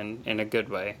me, and in a good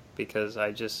way, because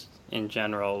I just in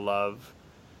general love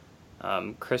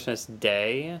Christmas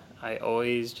Day. I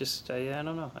always just I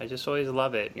don't know. I just always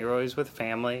love it. You're always with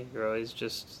family. You're always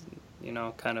just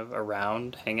kind of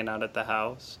around, hanging out at the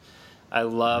house. I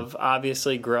love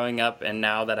obviously growing up, and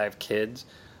now that I have kids.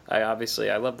 I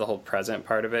love the whole present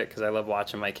part of it because I love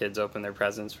watching my kids open their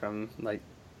presents from like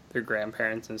their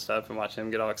grandparents and stuff and watching them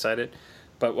get all excited.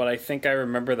 But what I think I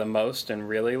remember the most and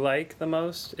really like the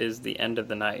most is the end of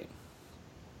the night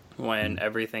when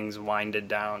everything's winded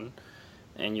down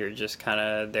and you're just kind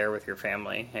of there with your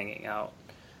family hanging out.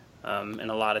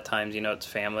 And a lot of times, it's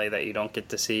family that you don't get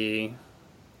to see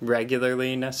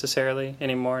regularly necessarily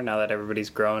anymore now that everybody's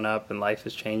growing up and life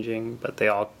is changing, but they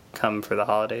all come for the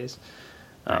holidays.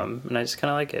 And I just kind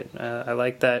of like it. I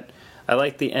like that. I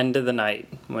like the end of the night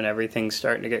when everything's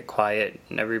starting to get quiet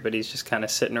and everybody's just kind of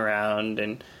sitting around,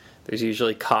 and there's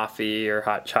usually coffee or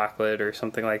hot chocolate or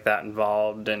something like that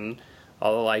involved, and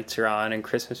all the lights are on and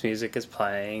Christmas music is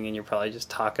playing, and you're probably just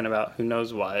talking about who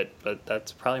knows what. But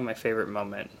that's probably my favorite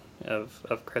moment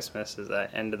of Christmas is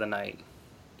that end of the night.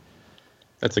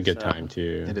 That's a good time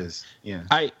too. It is. Yeah.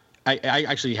 I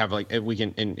actually have like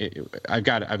I've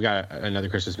got another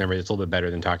Christmas memory that's a little bit better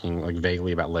than talking like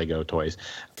vaguely about Lego toys.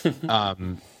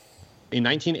 In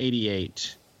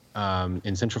 1988,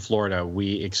 in Central Florida,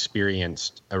 we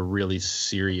experienced a really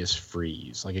serious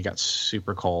freeze. Like it got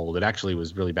super cold. It actually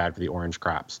was really bad for the orange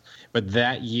crops. But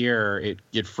that year,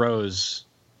 it froze.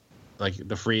 Like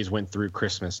the freeze went through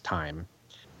Christmas time,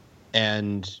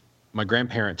 and my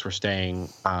grandparents were staying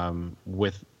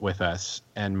with us,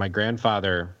 and my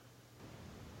grandfather.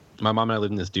 My mom and I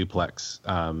lived in this duplex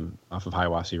off of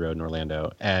Hiawassee Road in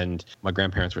Orlando, and my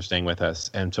grandparents were staying with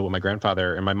us. And so what my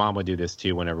grandfather and my mom would do this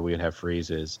too whenever we would have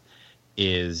freezes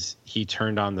is he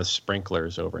turned on the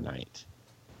sprinklers overnight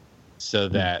so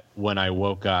that when I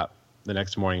woke up the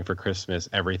next morning for Christmas,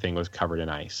 everything was covered in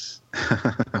ice.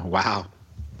 Wow.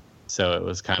 So it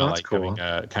was kind of like cool.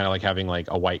 having like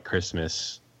a white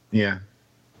Christmas. Yeah.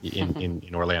 In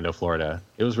Orlando, Florida.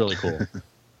 It was really cool.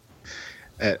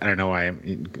 I don't know why it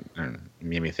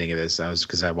made me think of this.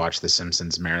 Because I watched the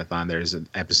Simpsons marathon. There's an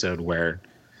episode where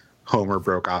Homer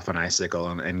broke off an icicle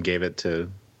and gave it to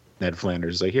Ned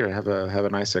Flanders. Like, here, have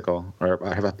an icicle, or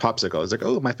I have a popsicle. It's like,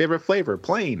 oh, my favorite flavor,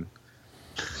 plain.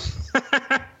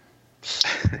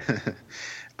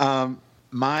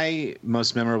 My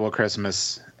most memorable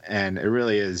Christmas, and it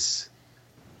really is.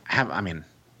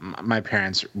 My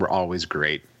parents were always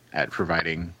great at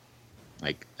providing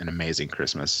like an amazing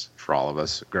Christmas for all of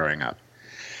us growing up.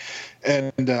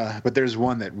 And but there's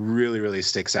one that really, really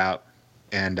sticks out.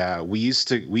 And we used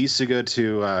to go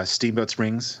to Steamboat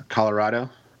Springs, Colorado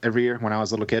every year when I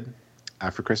was a little kid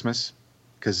for Christmas,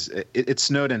 because it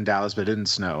snowed in Dallas, but it didn't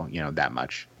snow that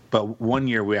much. But one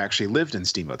year we actually lived in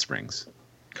Steamboat Springs,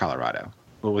 Colorado.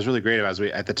 What was really great about it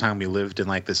was at the time we lived in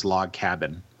like this log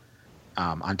cabin,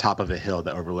 on top of a hill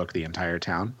that overlooked the entire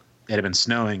town. It had been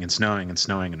snowing and snowing and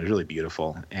snowing, and it was really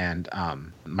beautiful. And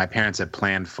my parents had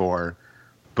planned for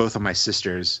both of my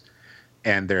sisters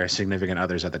and their significant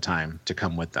others at the time to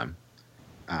come with them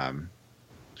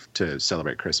to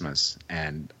celebrate Christmas.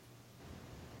 And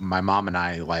my mom and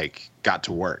I got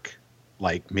to work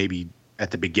maybe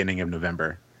at the beginning of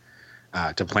November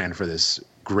to plan for this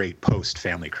great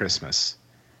post-family Christmas.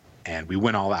 And we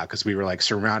went all out because we were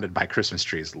surrounded by Christmas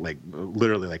trees,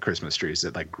 literally Christmas trees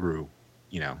that grew,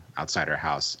 outside our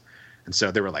house. And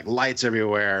so there were lights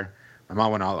everywhere. My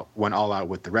mom went all out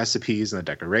with the recipes and the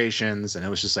decorations, and it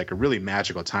was just a really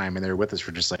magical time. And they were with us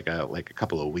for just a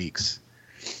couple of weeks.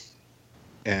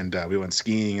 And we went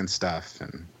skiing and stuff,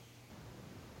 and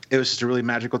it was just a really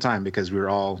magical time because we were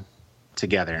all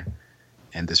together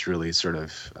in this really sort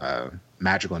of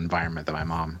magical environment that my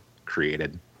mom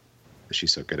created that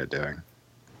she's so good at doing.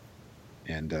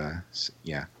 And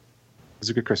yeah, it was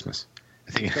a good Christmas,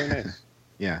 I think. Very nice.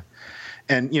 Yeah.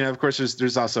 And of course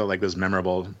there's also those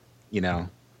memorable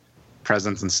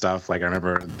presents and stuff. I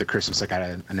remember the Christmas I got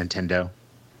a Nintendo,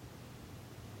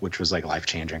 which was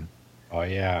life-changing. Oh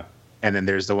yeah. And then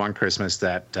there's the one Christmas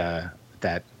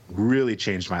that really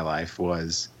changed my life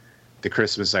was the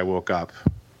Christmas I woke up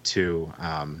to.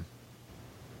 I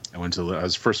was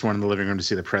the first one in the living room to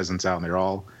see the presents out, and they're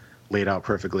all laid out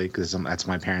perfectly because that's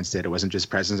what my parents did. It wasn't just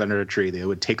presents under a tree. They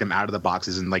would take them out of the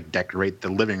boxes and decorate the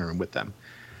living room with them.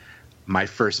 My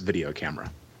first video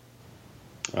camera.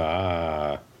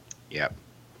 Yep.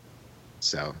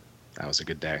 So that was a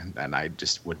good day, and I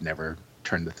just would never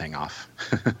turn the thing off.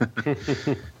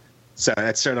 So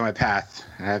that started my path.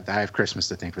 I have Christmas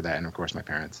to thank for that, and of course my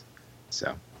parents.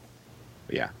 So,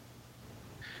 but yeah.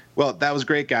 Well, that was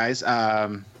great, guys. I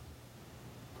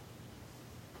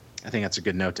think that's a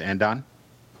good note to end on.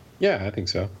 Yeah, I think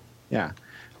so. Yeah.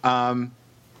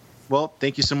 Well,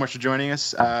 thank you so much for joining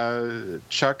us.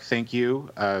 Chuck, thank you.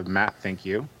 Matt, thank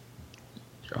you.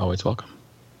 You're always welcome.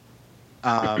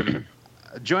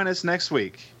 Join us next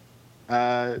week.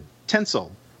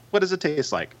 Tinsel. What does it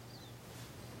taste like?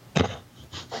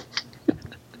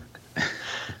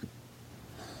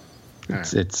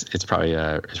 It's probably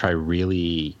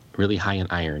really high in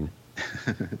iron.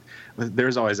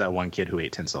 There's always that one kid who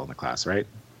ate tinsel in the class, right?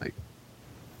 Did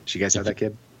you guys have that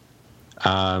kid?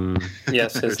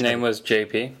 Yes, his name was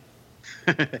JP.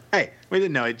 Hey, we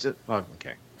didn't know.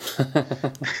 Okay.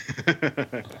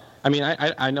 I mean,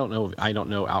 I don't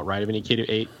know outright of any kid who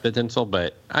ate the tinsel,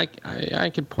 but I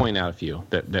could point out a few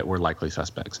that were likely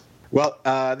suspects. Well,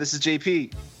 this is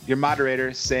JP, your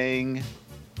moderator, saying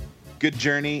good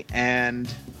journey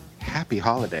and happy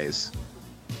holidays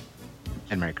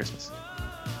and Merry Christmas.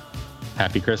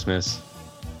 Happy Christmas.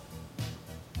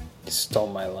 You stole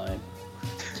my line.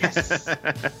 Yes.